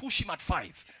enough to push him at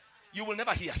 5, you will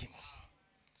never hear him.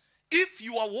 If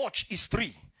your watch is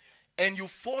 3 and you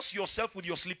force yourself with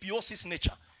your sleepiosis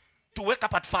nature to wake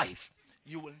up at 5,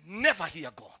 you will never hear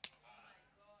God.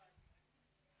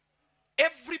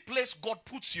 Every place God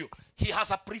puts you, he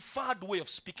has a preferred way of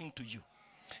speaking to you.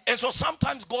 And so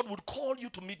sometimes God would call you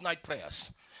to midnight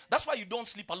prayers. That's why you don't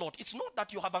sleep a lot. It's not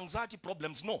that you have anxiety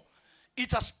problems, no.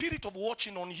 It's a spirit of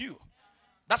watching on you.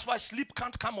 That's why sleep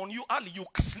can't come on you early. You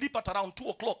sleep at around 2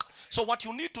 o'clock. So what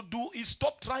you need to do is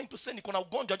stop trying to say Nikona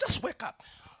ugonjwa. Just wake up.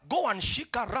 Go and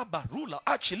shika rubber, ruler,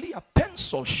 actually a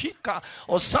pencil, shika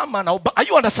or someone. Are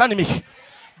you understanding me?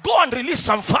 Go and release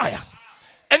some fire.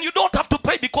 And you don't have to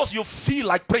pray because you feel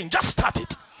like praying. Just start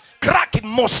it. Crack it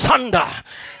mosanda.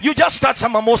 You just start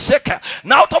some moseka.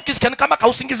 Now tokis can kama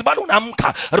kausingizi bado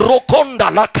unaamka. Rokonda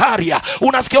la karia.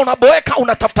 Unasikia unaboeka,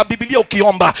 unatafuta Biblia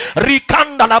ukiomba.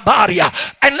 Rikanda la baria.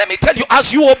 And let me tell you,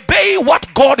 as you obey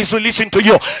what God is releasing to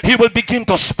you, he will begin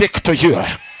to speak to you.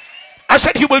 I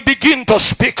said he will begin to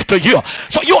speak to you.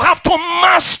 So you have to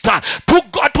master to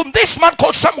God, to this man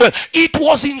called Samuel. It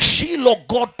was in Shiloh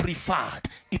God preferred.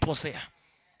 It was there.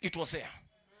 It was there.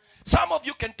 Some of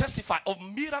you can testify of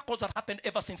miracles that happened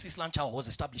ever since this lunch hour was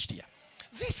established here.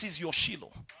 This is your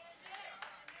Shiloh.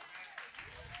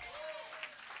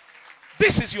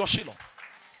 This is your Shiloh.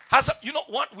 You know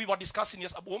what we were discussing?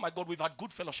 Yes, oh my God, we've had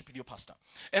good fellowship with your pastor.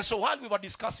 And so while we were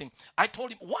discussing, I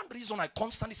told him one reason I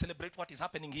constantly celebrate what is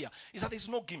happening here is that there's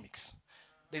no gimmicks.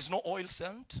 There's no oil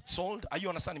sold. Are you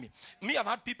understanding me? Me, I've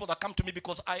had people that come to me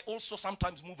because I also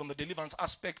sometimes move on the deliverance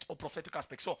aspect or prophetic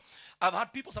aspect. So I've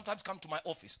had people sometimes come to my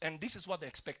office, and this is what they're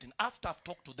expecting. After I've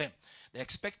talked to them, they're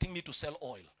expecting me to sell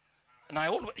oil. And I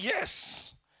always,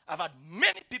 yes, I've had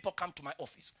many people come to my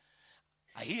office.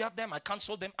 I hear them, I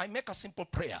counsel them, I make a simple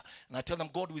prayer, and I tell them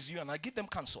God with you, and I give them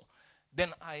counsel.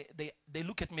 Then they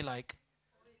look at me like,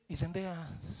 isn't there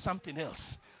something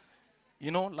else?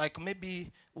 You know, like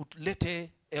maybe utlete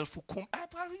elfu kum.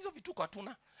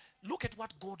 Look at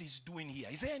what God is doing here.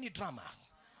 Is there any drama?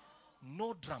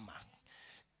 No drama.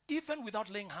 Even without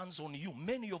laying hands on you,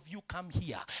 many of you come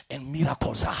here and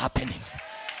miracles are happening.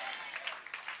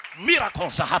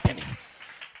 Miracles are happening.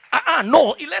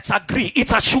 No, let's agree.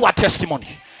 It's a sure testimony.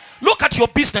 Look at your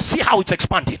business. See how it's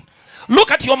expanding.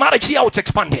 Look at your marriage. See how it's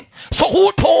expanding. So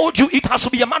who told you it has to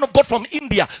be a man of God from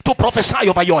India to prophesy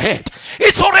over your head?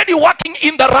 It's already working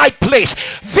in the right place.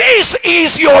 This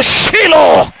is your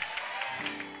Shiloh.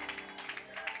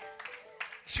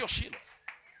 It's your Shiloh.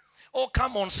 Oh,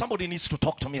 come on. Somebody needs to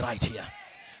talk to me right here.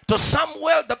 To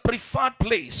Samuel, the preferred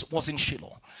place was in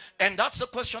Shiloh. And that's the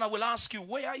question I will ask you.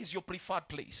 Where is your preferred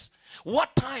place?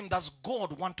 What time does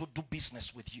God want to do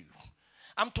business with you?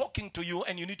 I'm talking to you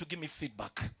and you need to give me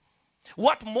feedback.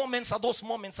 What moments are those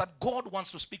moments that God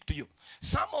wants to speak to you?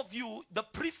 Some of you, the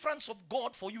preference of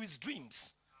God for you is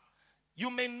dreams. You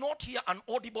may not hear an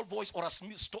audible voice or a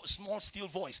small still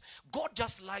voice. God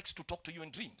just likes to talk to you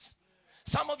in dreams.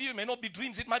 Some of you may not be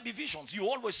dreams, it might be visions. You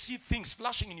always see things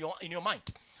flashing in your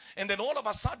mind. And then all of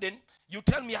a sudden, you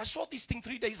tell me, I saw this thing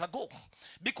 3 days ago.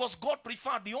 Because God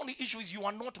preferred. The only issue is you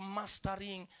are not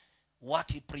mastering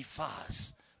what he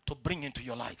prefers to bring into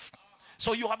your life.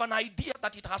 So you have an idea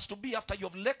that it has to be after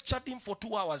you've lectured him for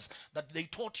 2 hours that they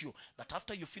taught you that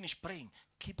after you finish praying,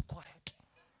 keep quiet.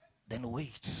 Then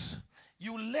wait.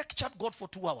 You lectured God for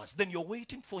 2 hours. Then you're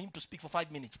waiting for him to speak for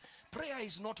 5 minutes. Prayer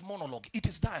is not monologue. It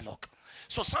is dialogue.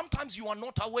 So sometimes you are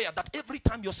not aware that every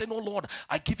time you're saying, oh Lord,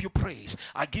 I give you praise,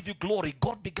 I give you glory,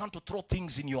 God began to throw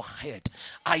things in your head.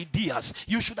 Ideas.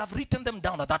 You should have written them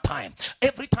down at that time.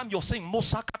 Every time you're saying,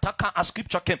 Mosakataka, a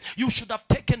scripture came, you should have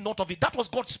taken note of it. That was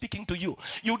God speaking to you.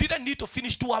 You didn't need to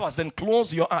finish 2 hours, then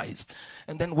close your eyes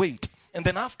and then wait. And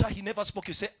then after he never spoke,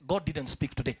 you say, God didn't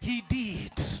speak today. He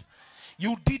did.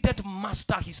 You didn't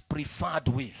master his preferred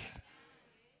way.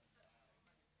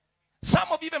 Some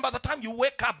of you, even by the time you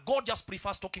wake up, God just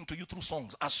prefers talking to you through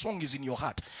songs. A song is in your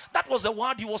heart. That was the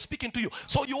word he was speaking to you.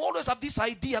 So you always have this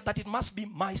idea that it must be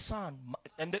my son.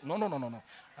 And then, no.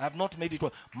 I have not made it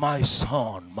well. My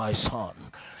son, my son.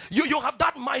 You have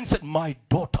that mindset, my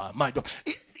daughter, my daughter.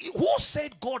 Who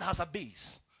said God has a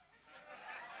base?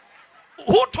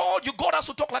 Who told you God has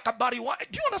to talk like a Barry White?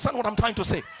 Do you understand what I'm trying to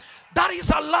say? That is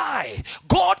a lie.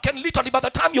 God can literally, by the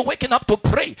time you're waking up to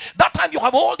pray, that time you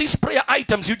have all these prayer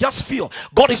items, you just feel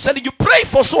God is telling you, pray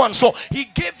for so and so. He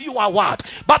gave you a word.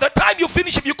 By the time you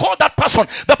finish, if you call that person,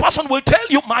 the person will tell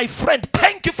you, my friend,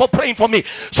 thank you for praying for me.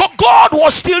 So God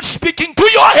was still speaking to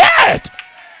your head.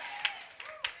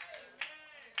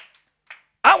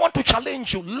 I want to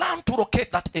challenge you. Learn to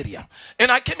locate that area.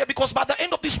 And I came here because by the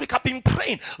end of this week I've been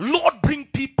praying, Lord, bring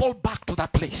people back to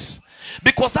that place.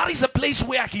 Because that is a place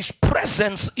where his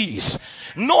presence is.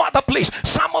 No other place.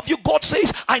 Some of you, God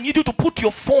says, I need you to put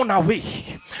your phone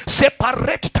away.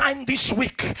 Separate time this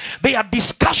week. There are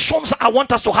discussions I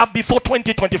want us to have before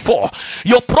 2024.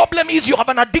 Your problem is you have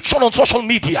an addiction on social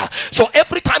media. So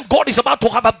every time God is about to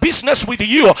have a business with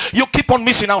you, you keep on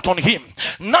missing out on him.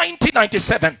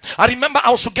 1997, I remember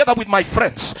I was together with my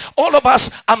friends. All of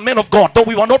us are men of God. Though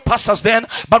we were not pastors then,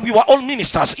 but we were all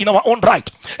ministers in our own right.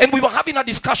 And we were having a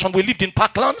discussion. We lived in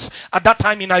Parklands at that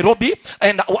time in Nairobi,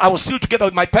 and I was still together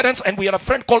with my parents, and we had a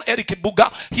friend called Eric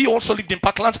Ibuga. He also lived in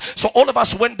Parklands. So all of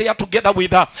us went there together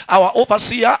with our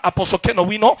overseer, Apostle Ken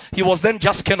Owino. He was then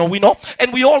just Ken Owino,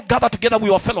 and we all gathered together. We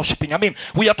were fellowshipping. I mean,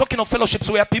 we are talking of fellowships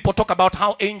where people talk about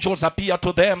how angels appear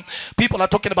to them. People are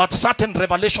talking about certain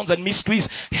revelations and mysteries.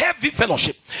 Heavy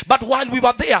fellowship. But while we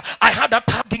were there, I had a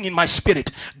tugging in my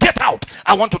spirit. Get out.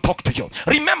 I want to talk to you.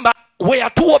 Remember, where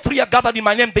 2 or 3 are gathered in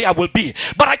my name, there I will be.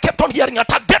 But I kept on hearing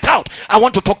attack. Get out. I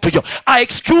want to talk to you. I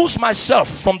excused myself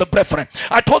from the brethren.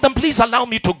 I told them, please allow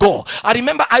me to go. I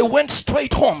remember I went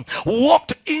straight home,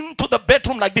 walked into the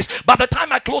bedroom like this. By the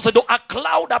time I closed the door, a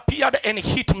cloud appeared and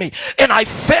hit me. And I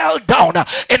fell down.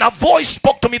 And a voice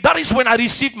spoke to me. That is when I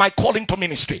received my calling to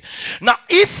ministry. Now,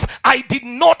 if I did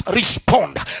not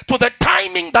respond to the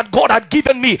timing that God had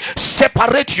given me,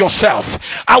 separate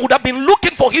yourself, I would have been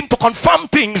looking for him to confirm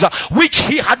things which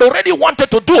he had already wanted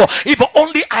to do if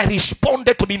only I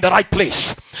responded to be in the right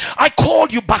place. I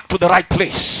called you back to the right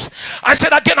place. I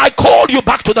said again, I called you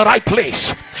back to the right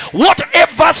place.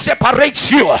 Whatever separates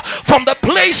you from the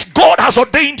place God has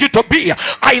ordained you to be,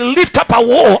 I lift up a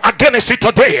wall against it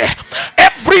today.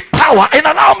 Every power, and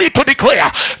allow me to declare,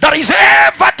 that is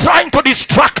ever trying to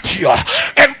distract you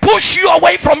and push you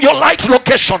away from your light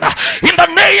location, in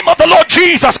the name of the Lord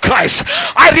Jesus Christ,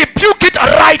 I rebuke it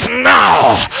right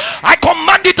now. I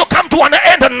command you to come to an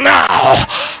end now.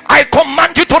 I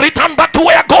command you to return back to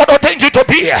where God ordained you to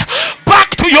be.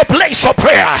 Back to your place of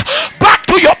prayer. Back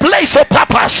to your place of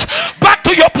purpose. Back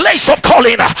to your place of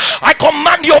calling. I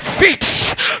command your feet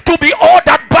to be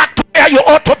ordered back to where you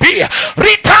ought to be.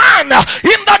 Return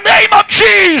in the name of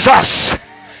Jesus.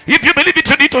 If you believe it,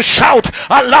 you need to shout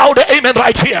a loud amen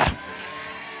right here.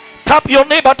 Tap your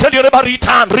neighbor, tell your neighbor,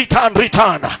 return, return,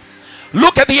 return.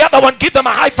 Look at the other one, give them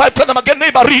a high five, tell them again,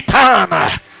 neighbor, return.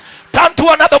 Turn to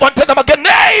another one, tell them again,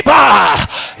 neighbor,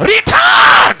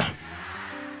 return.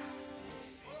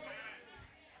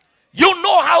 You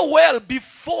know how well,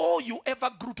 before you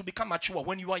ever grew to become mature,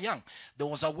 when you were young, there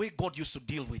was a way God used to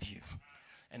deal with you.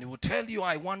 And he will tell you,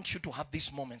 I want you to have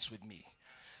these moments with me.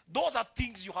 Those are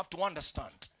things you have to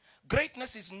understand.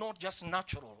 Greatness is not just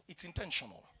natural, it's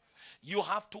intentional. You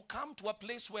have to come to a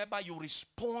place whereby you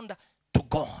respond to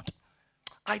God.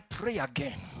 I pray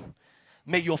again,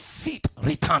 may your feet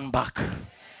return back.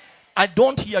 I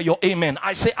don't hear your amen.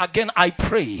 I say again, I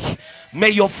pray, may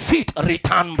your feet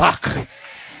return back.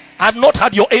 I've not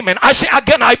heard your amen. I say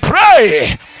again, I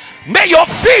pray, may your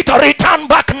feet return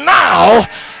back now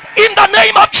in the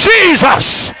name of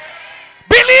Jesus.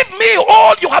 Believe me,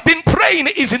 all you have been praying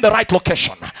is in the right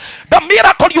location. The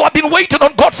miracle you have been waiting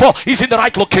on God for is in the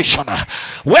right location.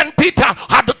 When Peter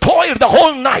had toiled the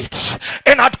whole night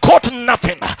and had caught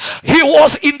nothing, he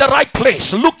was in the right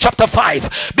place. Luke chapter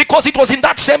 5, because it was in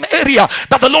that same area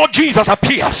that the Lord Jesus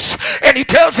appears, and he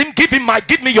tells him, give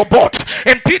me your boat.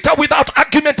 And Peter, without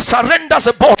argument, surrenders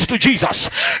a boat to Jesus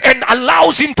and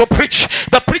allows him to preach.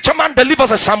 The preacher man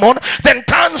delivers a sermon, then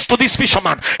turns to this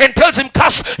fisherman and tells him,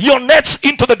 cast your nets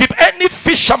into the deep. Any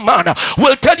fisherman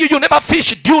will tell you, you never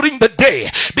fish during the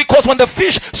day, because when the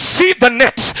fish see the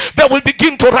net, they will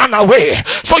begin to run away.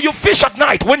 So you fish at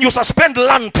night. When you suspend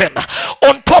lantern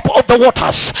on top of the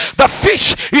waters, the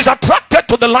fish is attracted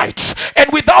to the light,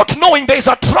 and without knowing, there is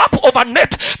a trap of a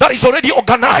net that is already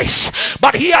organized.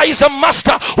 But here is a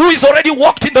master who is already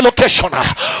walked in the location.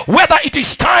 Whether it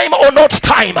is time or not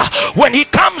time, when he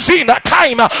comes in,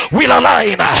 time will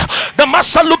align. The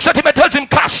master looks at him and tells him,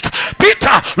 cast.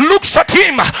 Peter looks at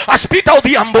him as Peter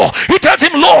Odhiambo. He tells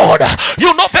him, Lord,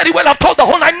 you know very well I've told the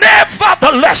whole night.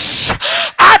 Nevertheless,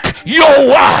 at your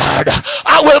word,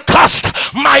 I will cast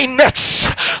my nets.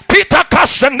 Peter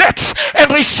casts the nets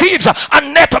and receives a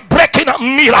net breaking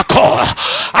miracle.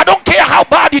 I don't care how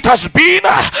bad it has been.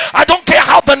 I don't care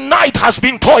how the night has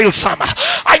been toilsome.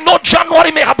 I know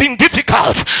January may have been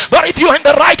difficult, but if you're in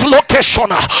the right location,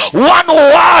 one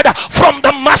word from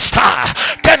the master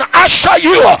can usher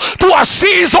you to a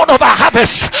season of a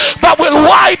harvest that will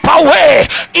wipe away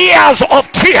years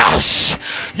of tears.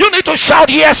 You need to shout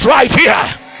yes right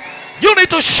here. You need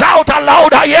to shout a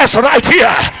louder yes right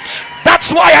here.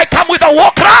 That's why I come with a war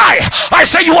cry. I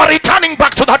say you are returning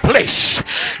back to that place.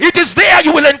 It is there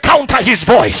you will encounter his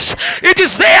voice. It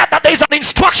is there that there is an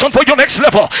instruction for your next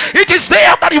level. It is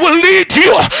there that he will lead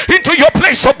you into your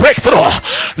place of breakthrough.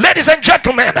 Ladies and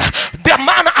gentlemen, the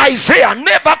man Isaiah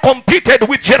never competed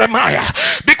with Jeremiah,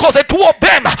 because the two of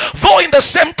them, though in the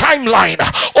same timeline,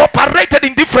 operated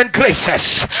in different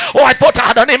graces. Oh, I thought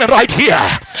I had an amen right here.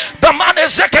 The man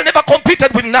Ezekiel never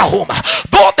competed with Nahum,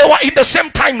 though they were in the same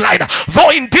timeline,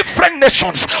 though in different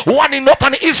nations, one in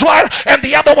northern Israel and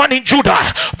the other one in Judah.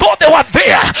 Though they were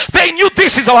there, they knew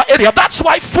this is our area. That's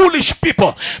why foolish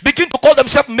people begin to call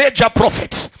themselves major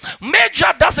prophets.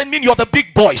 Major doesn't mean you're the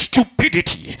big boy.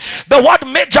 Stupidity. The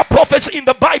word major prophets in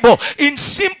the Bible, in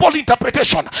simple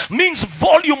interpretation, means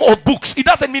volume of books. It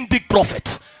doesn't mean big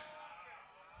prophet.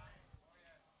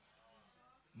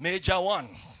 Major one.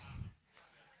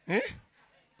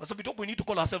 So we need to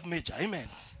call ourselves major. Amen.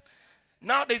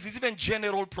 Nowadays is even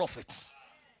general prophet.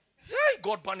 Hey,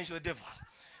 God punish the devil.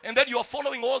 And then you are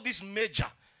following all these major.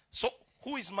 So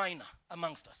who is minor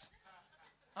amongst us?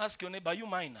 Ask your neighbor, are you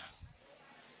minor?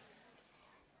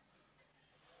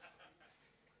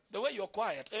 The way you're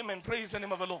quiet, amen, praise the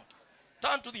name of the Lord.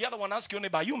 Turn to the other one, ask your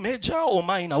neighbor, are you major or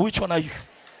minor? Which one are you?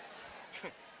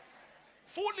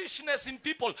 Foolishness in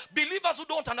people, believers who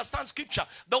don't understand scripture.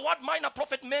 The word minor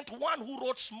prophet meant one who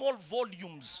wrote small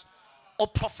volumes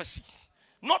of prophecy.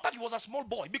 Not that he was a small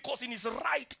boy, because in his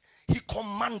right, he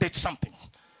commanded something.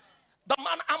 The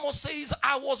man Amos says,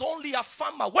 I was only a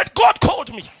farmer when God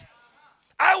called me.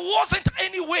 I wasn't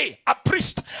anyway a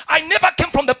priest. I never came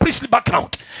from the priestly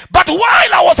background. But while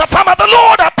I was a farmer, the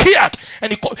Lord appeared.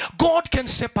 And he called. God can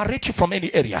separate you from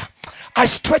any area. I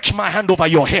stretch my hand over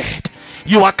your head.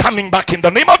 You are coming back in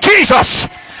the name of Jesus.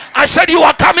 I said you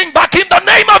are coming back in the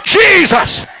name of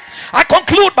Jesus. I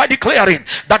conclude by declaring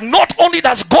that not only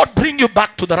does God bring you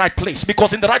back to the right place,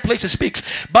 because in the right place he speaks,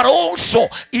 but also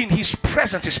in his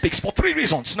presence he speaks, for three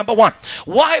reasons. Number one,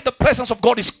 why the presence of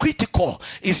God is critical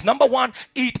is, number one,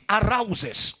 it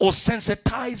arouses or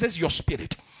sensitizes your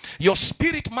spirit. Your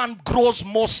spirit man grows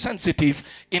more sensitive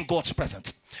in God's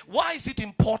presence. Why is it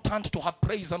important to have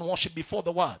praise and worship before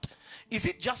the word? Is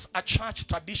it just a church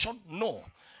tradition? No.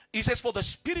 He says, for the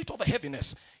spirit of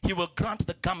heaviness, he will grant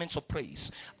the garments of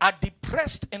praise. A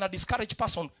depressed and a discouraged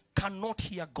person cannot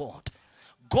hear God.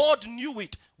 God knew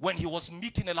it when he was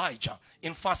meeting Elijah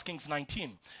in 1 Kings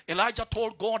 19. Elijah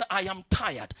told God, I am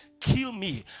tired. Kill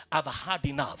me. I've had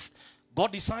enough.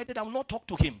 God decided, I will not talk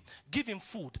to him. Give him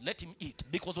food. Let him eat.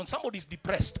 Because when somebody is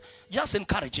depressed, just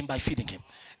encourage him by feeding him.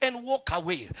 And walk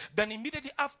away. Then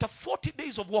immediately after 40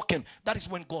 days of walking, that is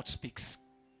when God speaks.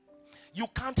 You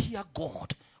can't hear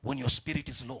God when your spirit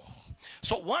is low.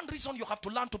 So one reason you have to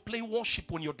learn to play worship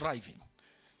when you're driving.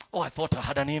 Oh, I thought I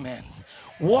had an amen.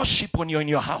 Worship when you're in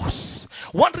your house.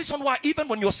 One reason why even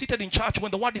when you're seated in church,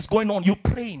 when the word is going on, you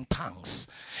pray in tongues.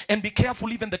 And be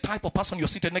careful even the type of person you're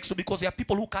seated next to, because there are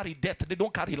people who carry death. They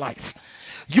don't carry life.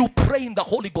 You pray in the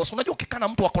Holy Ghost. Unajua ukikana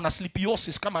mtu akona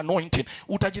slipiosis kama anointing,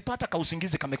 utajipata ka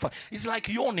usingizi kamefuata. It's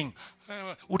like yawning.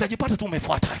 Utajipata tu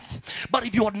umefuata. But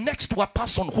if you are next to a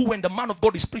person who, when the man of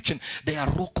God is preaching, they are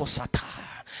roko sata.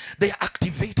 They are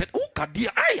activated. Oh, Kadia,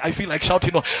 I feel like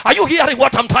shouting. Are you hearing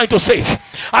what I'm trying to say?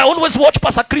 I always watch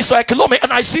Pastor Christo Ekilome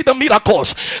and I see the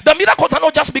miracles. The miracles are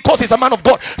not just because he's a man of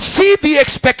God. See the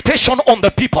expectation on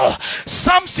the people.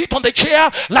 Some sit on the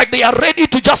chair like they are ready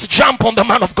to just jump on the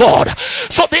man of God.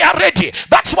 So they are ready.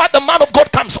 That's why the man of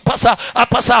God comes. Pastor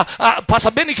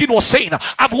Benikin was saying,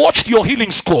 I've watched your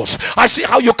healing schools. I see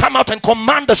how you come out and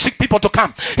command the sick people to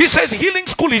come. He says healing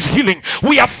school is healing.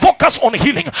 We are focused on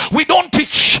healing. We don't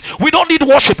teach. We don't need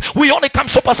worship. We only come.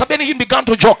 So Pastor Benikin began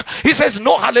to joke. He says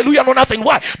no hallelujah, no nothing.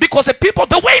 Why? Because the people,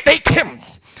 the way they came,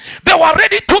 they were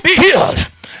ready to be healed,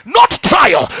 not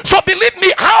trial. So believe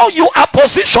me, how you are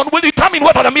positioned will determine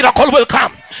whether the miracle will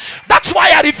come. That's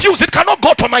why I refuse. It cannot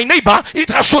go to my neighbor. It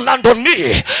has to land on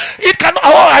me. It can.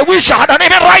 Oh, I wish I had an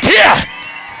amen right here.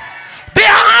 There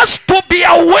has to be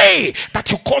a way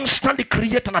that you constantly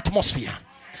create an atmosphere.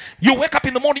 You wake up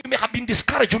in the morning, you may have been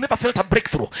discouraged, you never felt a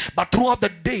breakthrough, but throughout the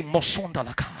day,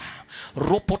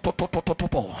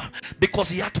 because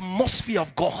the atmosphere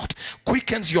of God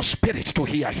quickens your spirit to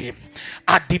hear him.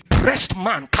 A depressed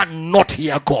man cannot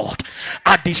hear God.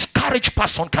 A discouraged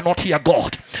person cannot hear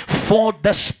God. For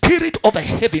the spirit of a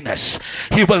heaviness,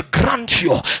 he will grant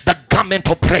you the garment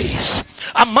of praise.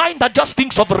 A mind that just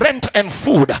thinks of rent and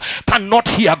food cannot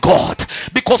hear God,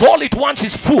 because all it wants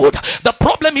is food. The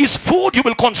problem is food you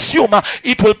will consume,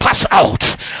 it will pass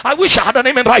out. I wish I had an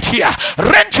amen right here.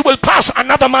 Rent you will pass,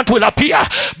 another month will appear.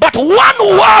 But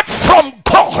one word from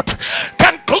God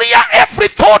can clear every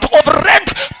thought of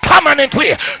rent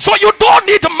permanently. So you don't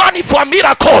need money for a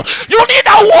miracle. You need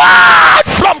a word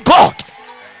from God.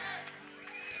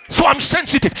 So I'm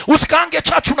sensitive. Usikange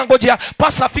church unangojea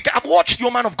pastor afike. I've watched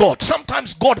your man of God.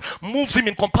 Sometimes God moves him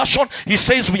in compassion. He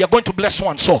says we are going to bless so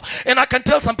and so. And I can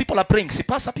tell some people are praying. Si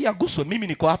pastor pia guswe mimi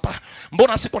niko hapa.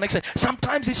 Mbona sipo next.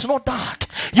 Sometimes it's not that.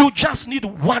 You just need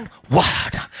one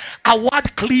word. A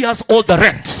word clears all the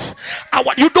rent.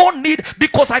 You don't need,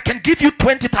 because I can give you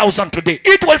 20,000 today.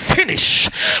 It will finish.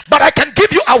 But I can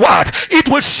give you a word. It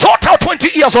will sort out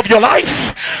 20 years of your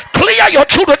life. Clear your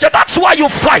children. That's why you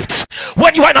fight.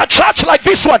 When you are in a church like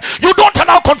this one, you don't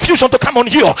allow confusion to come on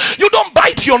you. You don't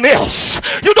bite your nails.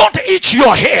 You don't itch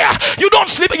your hair. You don't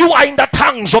sleep. You are in the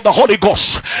tongues of the Holy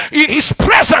Ghost. In his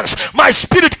presence, my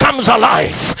spirit comes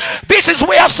alive. This is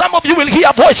where some of you will hear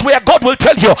a voice where God will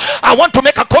tell you, I want to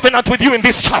make a covenant with you in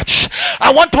this church.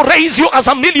 I want to raise you as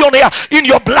a millionaire in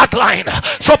your bloodline.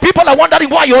 So people are wondering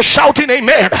why you're shouting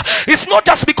amen. It's not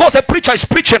just because a preacher is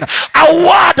preaching. A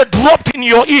word dropped in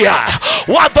your ear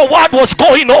while the word was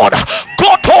going on.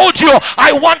 God told you,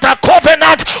 I want a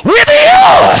covenant with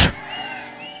you.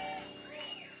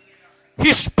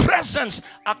 His presence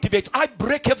activates. I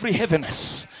break every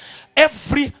heaviness,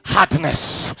 every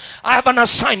hardness. I have an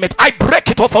assignment. I break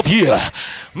it off of you.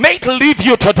 May it leave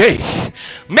you today.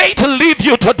 May it leave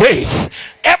you today.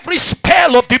 Every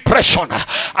spell of depression,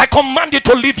 I command it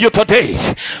to leave you today.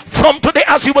 From today,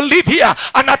 as you will live here,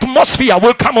 an atmosphere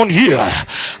will come on here.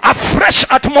 A fresh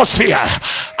atmosphere.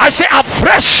 I say a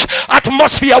fresh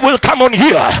atmosphere will come on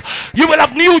here. You will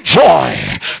have new joy.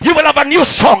 You will have a new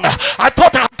song. I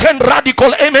thought I had 10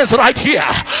 radical amens right here.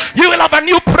 You will have a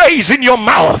new praise in your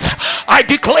mouth. I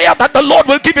declare that the Lord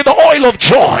will give you the oil of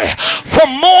joy. For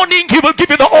mourning, he will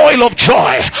give you the oil of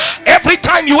joy. Every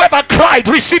time you ever cried,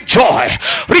 receive joy.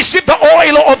 Receive the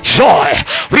oil of joy.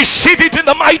 Receive it in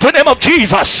the mighty name of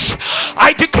Jesus.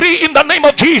 I decree in the name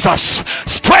of Jesus,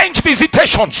 strange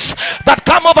visitations that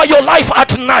come over your life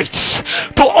at night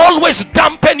to always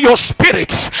dampen your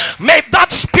spirit. May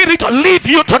that spirit leave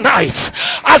you tonight.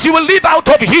 As you will live out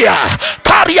of here,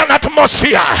 carry an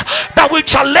atmosphere that will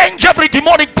challenge every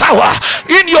demonic power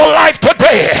in your life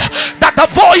today, that the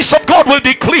voice of God will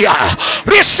be clear.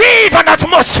 Receive an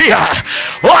atmosphere.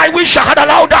 Oh, I wish I had a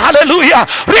louder hallelujah.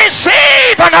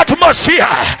 Receive an atmosphere.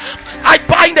 I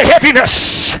bind the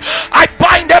heaviness. I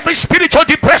bind every spiritual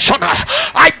depression.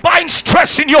 I bind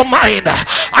stress in your mind.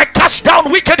 I cast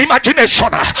down wicked imagination.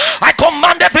 I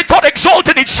command every thought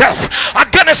exalting itself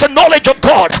against the knowledge of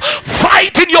God.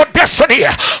 Fight in your destiny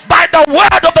by the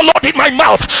word of the Lord in my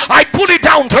mouth. I pull it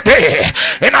down today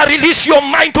and I release your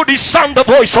mind to discern the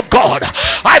voice of God.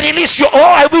 I release your,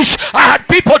 oh, I wish I had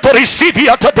people to receive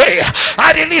here today.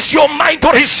 I release your mind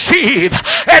to receive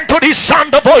and to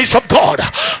discern the voice of God.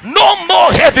 No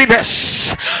more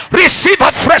heaviness. Receive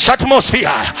a fresh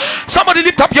atmosphere. Somebody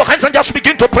lift up your hands and just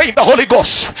begin to pray in the Holy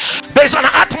Ghost. There's an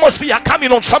atmosphere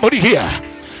coming on somebody here.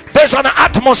 There's an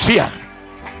atmosphere.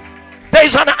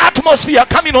 There's an atmosphere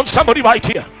coming on somebody right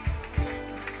here.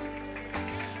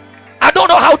 I don't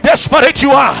know how desperate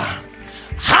you are.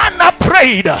 Hannah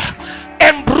prayed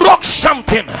and broke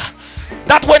something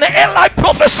that when Eli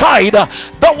prophesied,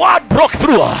 the word broke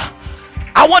through.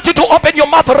 I want you to open your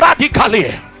mouth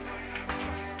radically.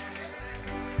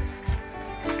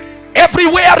 Every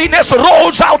weariness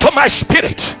rolls out of my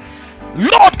spirit.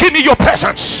 Lord, give me your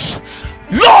presence.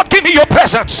 Lord, give me your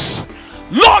presence.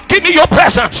 Lord, give me your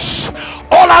presence.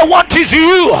 All I want is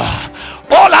you.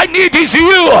 All I need is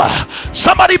you.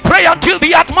 Somebody pray until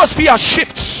the atmosphere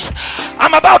shifts.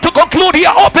 I'm about to conclude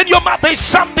here. Open your mouth. There's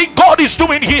something God is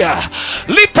doing here.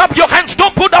 Lift up your hands.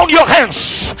 Don't put down your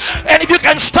hands. And if you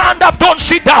can stand up, don't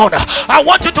sit down. I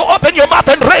want you to open your mouth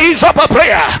and raise up a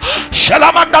prayer.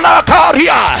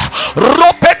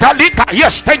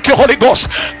 Yes, thank you, Holy Ghost.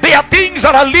 There are things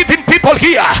that are leaving people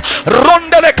here.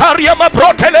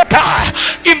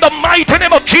 In the mighty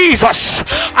name of Jesus,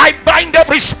 I bind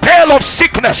every spell of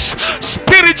sickness,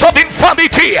 spirits of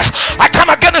infirmity. I come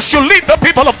against you. Leave the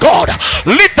people of God.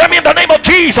 Leave them in the name of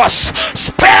Jesus.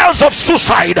 Spells of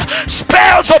suicide,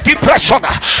 spells of depression,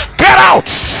 get out,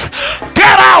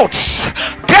 get out,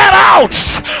 get out.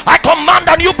 I command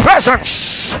a new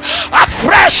presence, a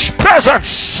fresh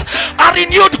presence, a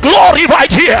renewed glory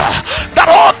right here that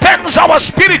opens our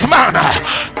spirit, man.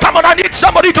 Come on, I need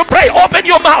somebody to pray. Open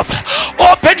your mouth.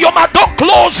 Open your mouth. Don't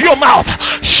close your mouth.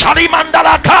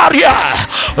 Shalimandala Karia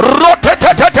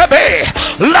Rotetetebe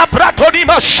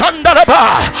Labratonima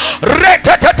Shandalaba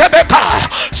Retetetebeka.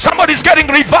 Somebody's getting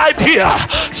revived here.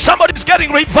 Somebody's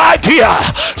getting revived here.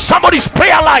 Somebody's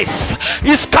prayer life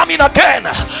is coming again.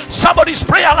 Somebody's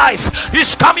prayer life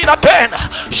is coming again.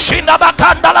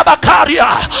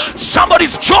 Shinabakandalabakaria.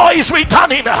 Somebody's joy is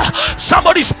returning.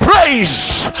 Somebody's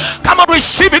praise. Come on,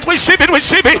 receive it, receive it,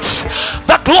 receive it.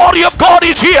 The glory of God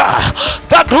is here.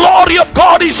 The glory of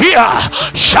God is here.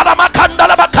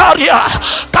 Shadamakandalabakaria.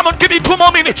 Come on, give me 2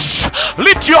 more minutes.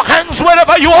 Lift your hands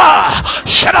wherever you are.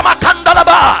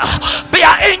 Shadamakandalaba. There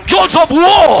are angels of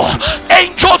war.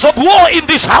 Angels of war in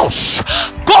this house.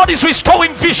 God is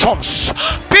restoring visions.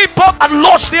 People that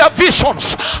lost their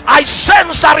visions, I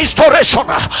sense a restoration.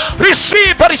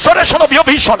 Receive the restoration of your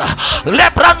vision.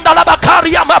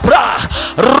 Lebrandalabakaria mabra.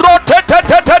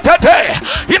 Rotetetetetete.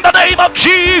 In the name of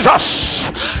Jesus.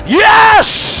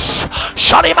 Yes.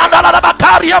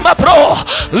 Shalimandalabakaria mabro.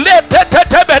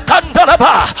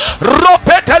 Letetetebekandalaba.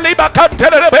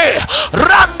 Ropetelibakantelebe.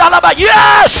 Randalaba.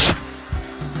 Yes.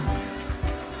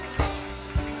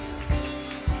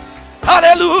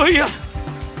 Hallelujah.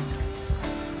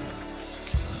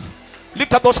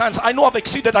 Lift up those hands. I know I've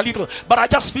exceeded a little, but I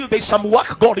just feel there's some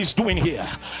work God is doing here.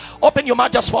 Open your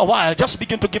mouth just for a while. Just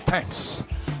begin to give thanks.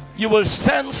 You will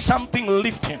sense something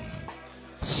lifting.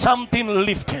 Something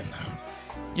lifting.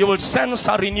 You will sense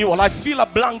a renewal. I feel a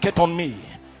blanket on me.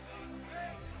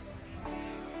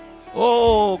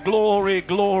 Oh, glory,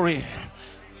 glory.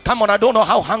 Come on, I don't know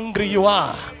how hungry you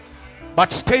are,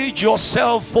 but stage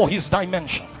yourself for his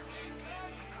dimension.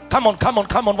 Come on, come on,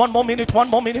 come on. 1 more minute, 1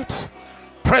 more minute.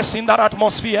 Press in that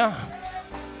atmosphere.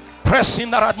 Press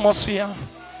in that atmosphere.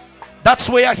 That's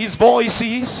where his voice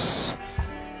is.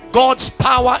 God's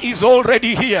power is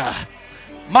already here.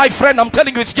 My friend, I'm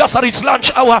telling you, it's just that it's lunch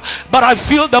hour, but I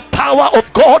feel the power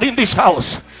of God in this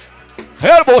house.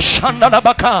 Hey!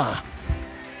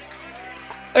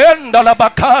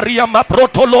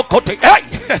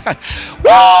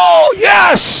 Whoa!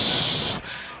 Yes!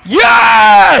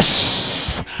 Yes!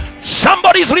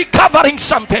 Somebody's recovering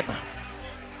something.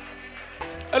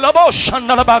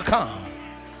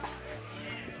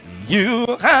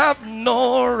 You have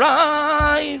no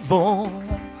rival.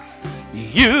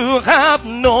 You have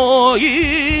no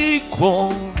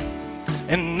equal.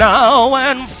 And now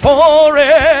and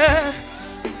forever,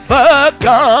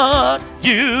 God,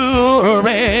 you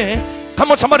reign.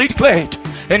 Come on, somebody declare it.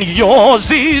 And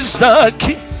yours is the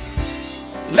key.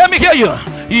 Let me hear you.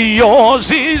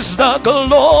 Yours is the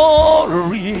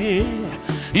glory.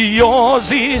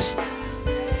 Yours is.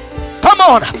 Come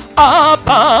on.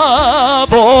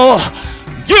 Above all.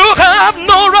 You have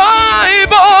no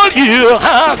rival. You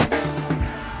have.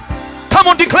 Come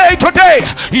on, declare it today.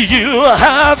 You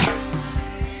have.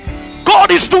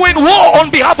 God is doing war on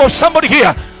behalf of somebody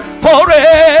here. Forever,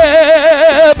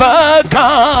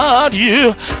 God,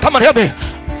 you. Come on, help me.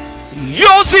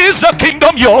 Yours is the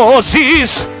kingdom. Yours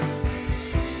is.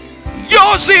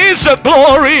 Yours is the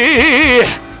glory.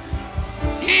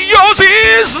 Yours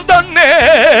is the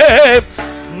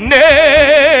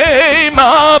name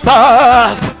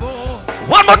above.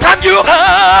 One more time. You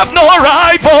have no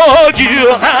rival.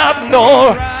 You have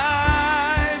no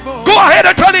rival. Go ahead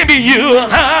and tell him you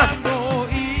have no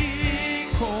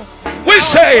equal. We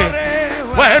say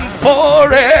when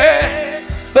forever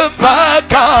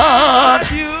God.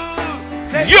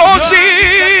 Yours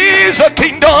is a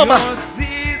kingdom.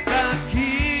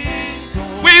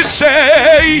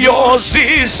 say yours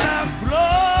is.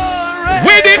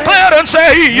 We declare and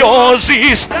say yours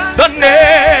is the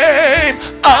name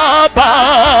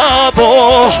above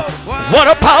all. What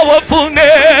a powerful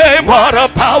name. What a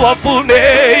powerful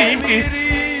name.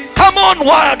 Come on,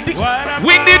 what?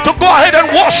 We need to go ahead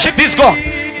and worship this God.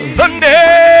 The name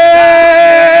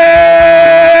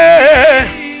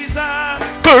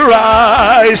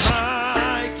Christ.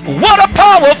 What a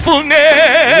powerful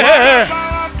name.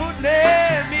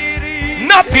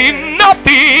 Nothing.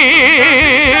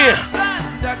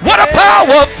 What a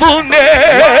powerful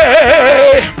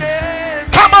name.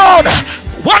 Come on.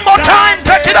 One more time.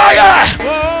 Take it higher.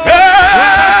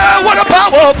 Yeah, what a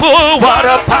powerful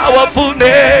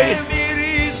name.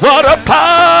 What a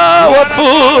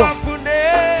powerful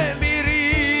name it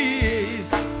is.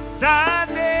 The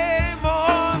name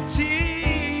of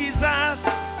Jesus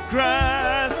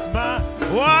Christ.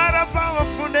 What a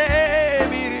powerful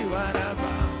name it is. What a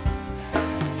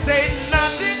powerful. Say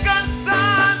nothing can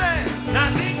stand it.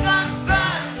 Nothing can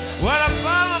stand. What a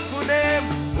powerful name.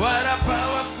 What a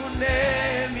powerful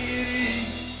name it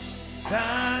is.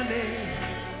 The name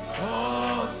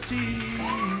of Jesus.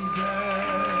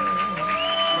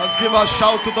 Let's give a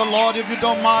shout to the Lord if you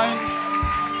don't mind.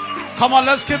 Come on,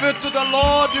 let's give it to the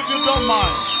Lord if you don't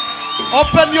mind.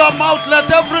 Open your mouth, let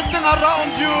everything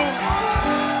around you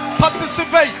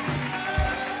participate.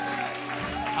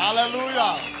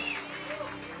 Hallelujah.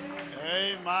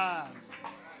 Amen.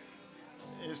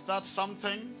 Is that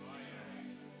something?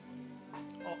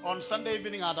 On Sunday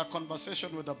evening, I had a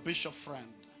conversation with a bishop friend.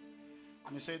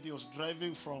 And he said he was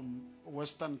driving from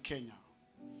Western Kenya.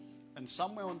 And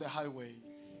somewhere on the highway,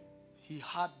 he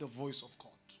heard the voice of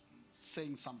God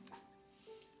saying something.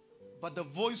 But the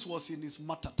voice was in his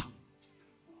mother tongue.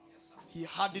 He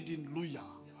heard it in Luya.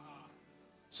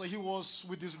 So he was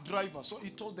with his driver. So he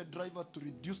told the driver to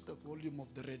reduce the volume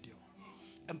of the radio.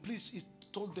 And please, he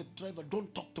told the driver,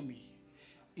 don't talk to me.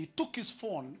 He took his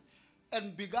phone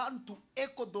and began to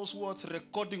echo those words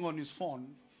recording on his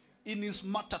phone in his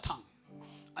mother tongue.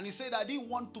 And he said, I didn't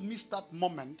want to miss that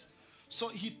moment. So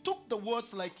he took the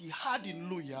words like he had in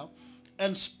Luya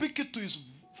and speak it to his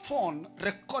phone,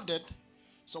 recorded.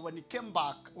 So when he came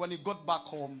back, when he got back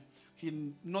home,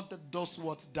 he noted those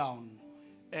words down.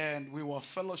 And we were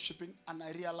fellowshipping, and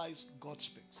I realized God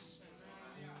speaks.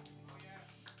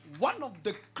 One of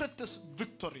the greatest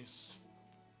victories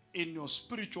in your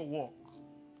spiritual walk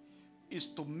is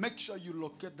to make sure you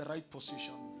locate the right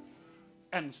position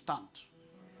and stand.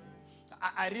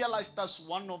 I realized that's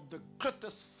one of the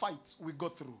greatest fights we go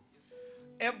through.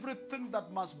 Everything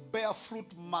that must bear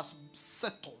fruit must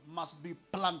settle, must be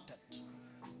planted.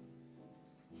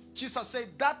 Jesus said,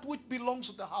 that which belongs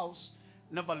to the house,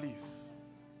 never leave.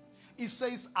 He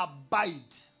says,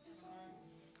 abide.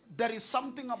 There is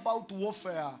something about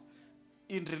warfare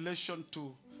in relation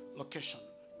to location.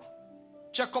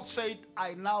 Jacob said,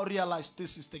 I now realize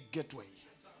this is the gateway.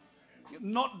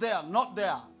 Not there,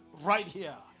 right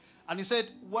here. And he said,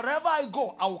 wherever I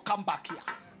go, I will come back here.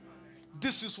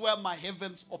 This is where my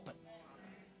heavens open.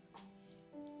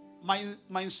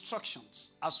 My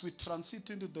instructions as we transit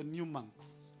into the new month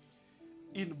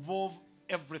involve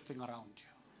everything around you.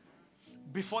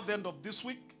 Before the end of this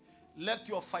week, let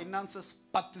your finances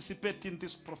participate in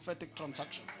this prophetic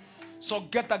transaction. So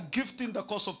get a gift in the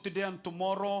course of today and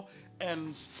tomorrow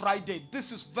and Friday.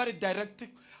 This is very directive.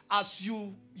 As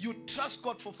you trust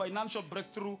God for financial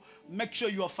breakthrough, make sure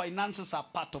your finances are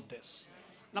part of this.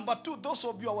 Number two, those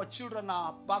of you, our children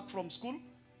are back from school.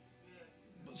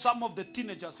 Some of the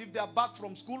teenagers, if they are back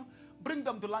from school, bring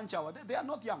them to lunch hour. They are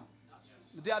not young.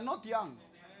 They are not young.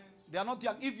 They are not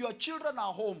young. If your children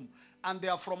are home and they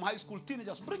are from high school,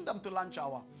 teenagers, bring them to lunch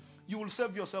hour. You will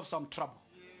save yourself some trouble.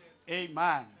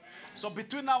 Amen. So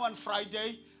between now and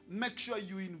Friday, make sure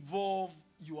you involve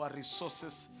your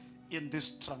resources in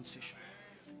this transition.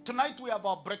 Tonight we have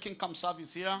our breaking camp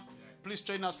service here. Please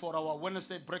join us for our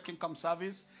Wednesday breaking camp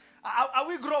service. Are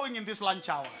we growing in this lunch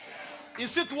hour?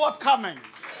 Is it worth coming?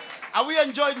 Are we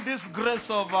enjoying this grace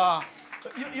of...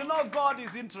 you know, God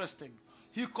is interesting.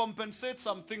 He compensates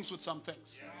some things with some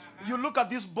things. You look at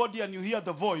this body and you hear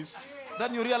the voice,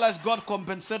 then you realize God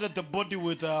compensated the body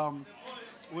with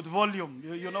volume.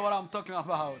 You know what I'm talking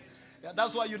about? Yeah,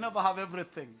 that's why you never have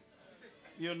everything.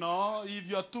 You know, if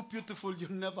you're too beautiful, you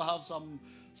never have some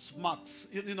smarts.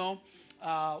 You know,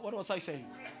 what was I saying?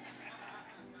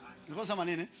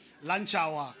 Lunch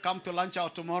hour. Come to lunch hour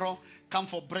tomorrow. Come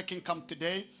for breaking camp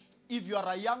today. If you are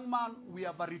a young man, we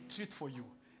have a retreat for you.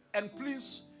 And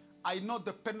please, I know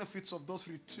the benefits of those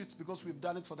retreats because we've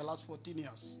done it for the last 14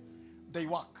 years. They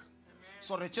work.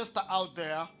 So register out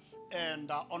there.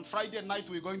 And on Friday night,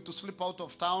 we're going to slip out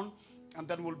of town. And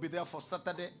then we'll be there for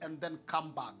Saturday and then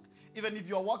come back. Even if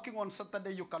you're working on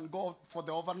Saturday, you can go for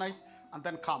the overnight and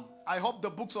then come. I hope the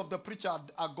books of the preacher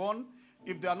are gone.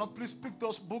 If they are not, please pick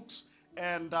those books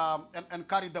and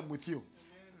carry them with you.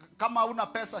 Kama una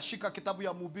pesa, shika kitabu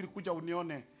ya Mhubiri kuja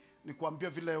unione. Nikuambie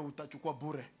vile utachukua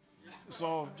bure.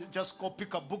 So just go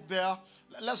pick a book there.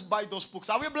 Let's buy those books.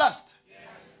 Are we blessed?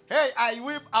 Yes.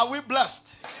 Hey, are we blessed?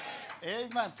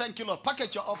 Yes. Amen. Thank you, Lord.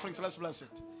 Package your offerings. Let's bless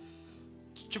it.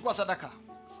 Chukua sadaka.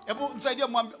 Hebu msaidie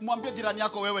mwambie jirani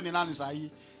yako wewe ni nani saa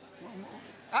hii.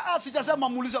 Sijasema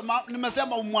muulize,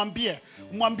 nimesema umwambie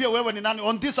wewe ni nani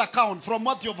on this account from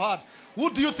what you've heard. Who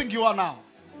do you think you are now?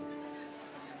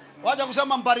 Wacha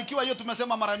kusema mbarikiwa, hiyo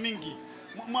tumesema mara mingi.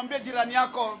 Mwambie jirani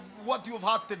yako what you've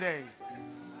heard today.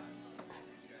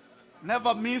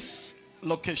 Never miss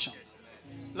location.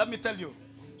 Let me tell you,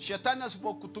 shetani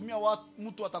asipokutumia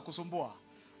mtu atakusumbua,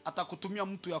 atakutumia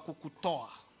mtu ya kukutoa.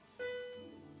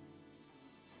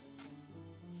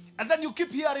 And then you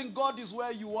keep hearing God is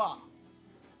where you are.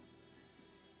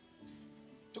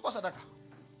 Chukua sadaka.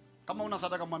 Kama una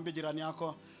sadaka mwambie jirani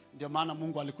yako, ndio maana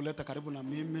Mungu alikuleta karibu na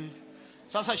mimi.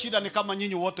 Sasa shida ni kama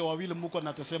nyinyi wote wawili mko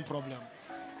na the same problem.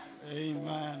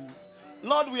 Amen.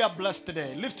 Lord, we are blessed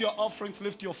today. Lift your offerings,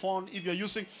 lift your phone if you're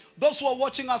using. Those who are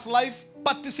watching us live,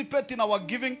 participate in our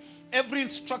giving. Every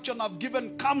instruction I've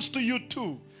given comes to you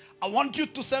too. I want you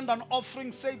to send an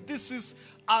offering. Say,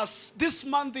 this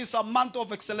month is a month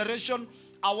of acceleration.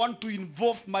 I want to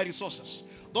involve my resources.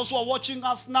 Those who are watching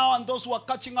us now and those who are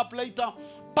catching up later,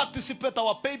 participate.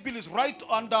 Our pay bill is right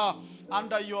under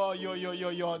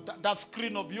that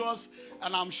screen of yours,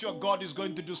 and I'm sure God is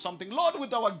going to do something. Lord,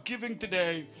 with our giving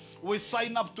today, we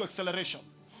sign up to acceleration.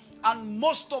 And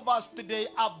most of us today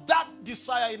have that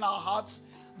desire in our hearts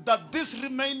that this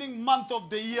remaining month of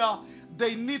the year,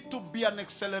 they need to be an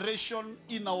acceleration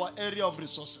in our area of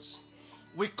resources.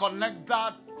 We connect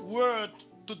that word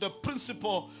to the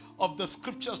principle of the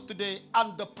scriptures today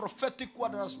and the prophetic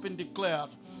word that has been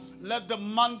declared. Let the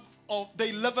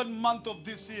 11th month of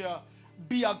this year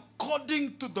be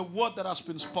according to the word that has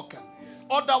been spoken.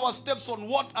 Order our steps on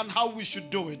what and how we should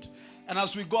do it. And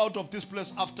as we go out of this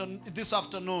place this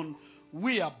afternoon,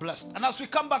 we are blessed. And as we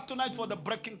come back tonight for the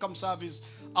breaking camp service,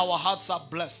 our hearts are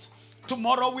blessed.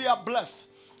 Tomorrow we are blessed.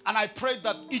 And I pray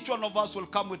that each one of us will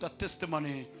come with a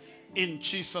testimony in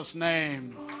Jesus'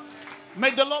 name.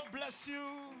 May the Lord bless you.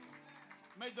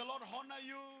 May the Lord honor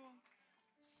you.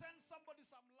 Send somebody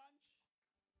some lunch.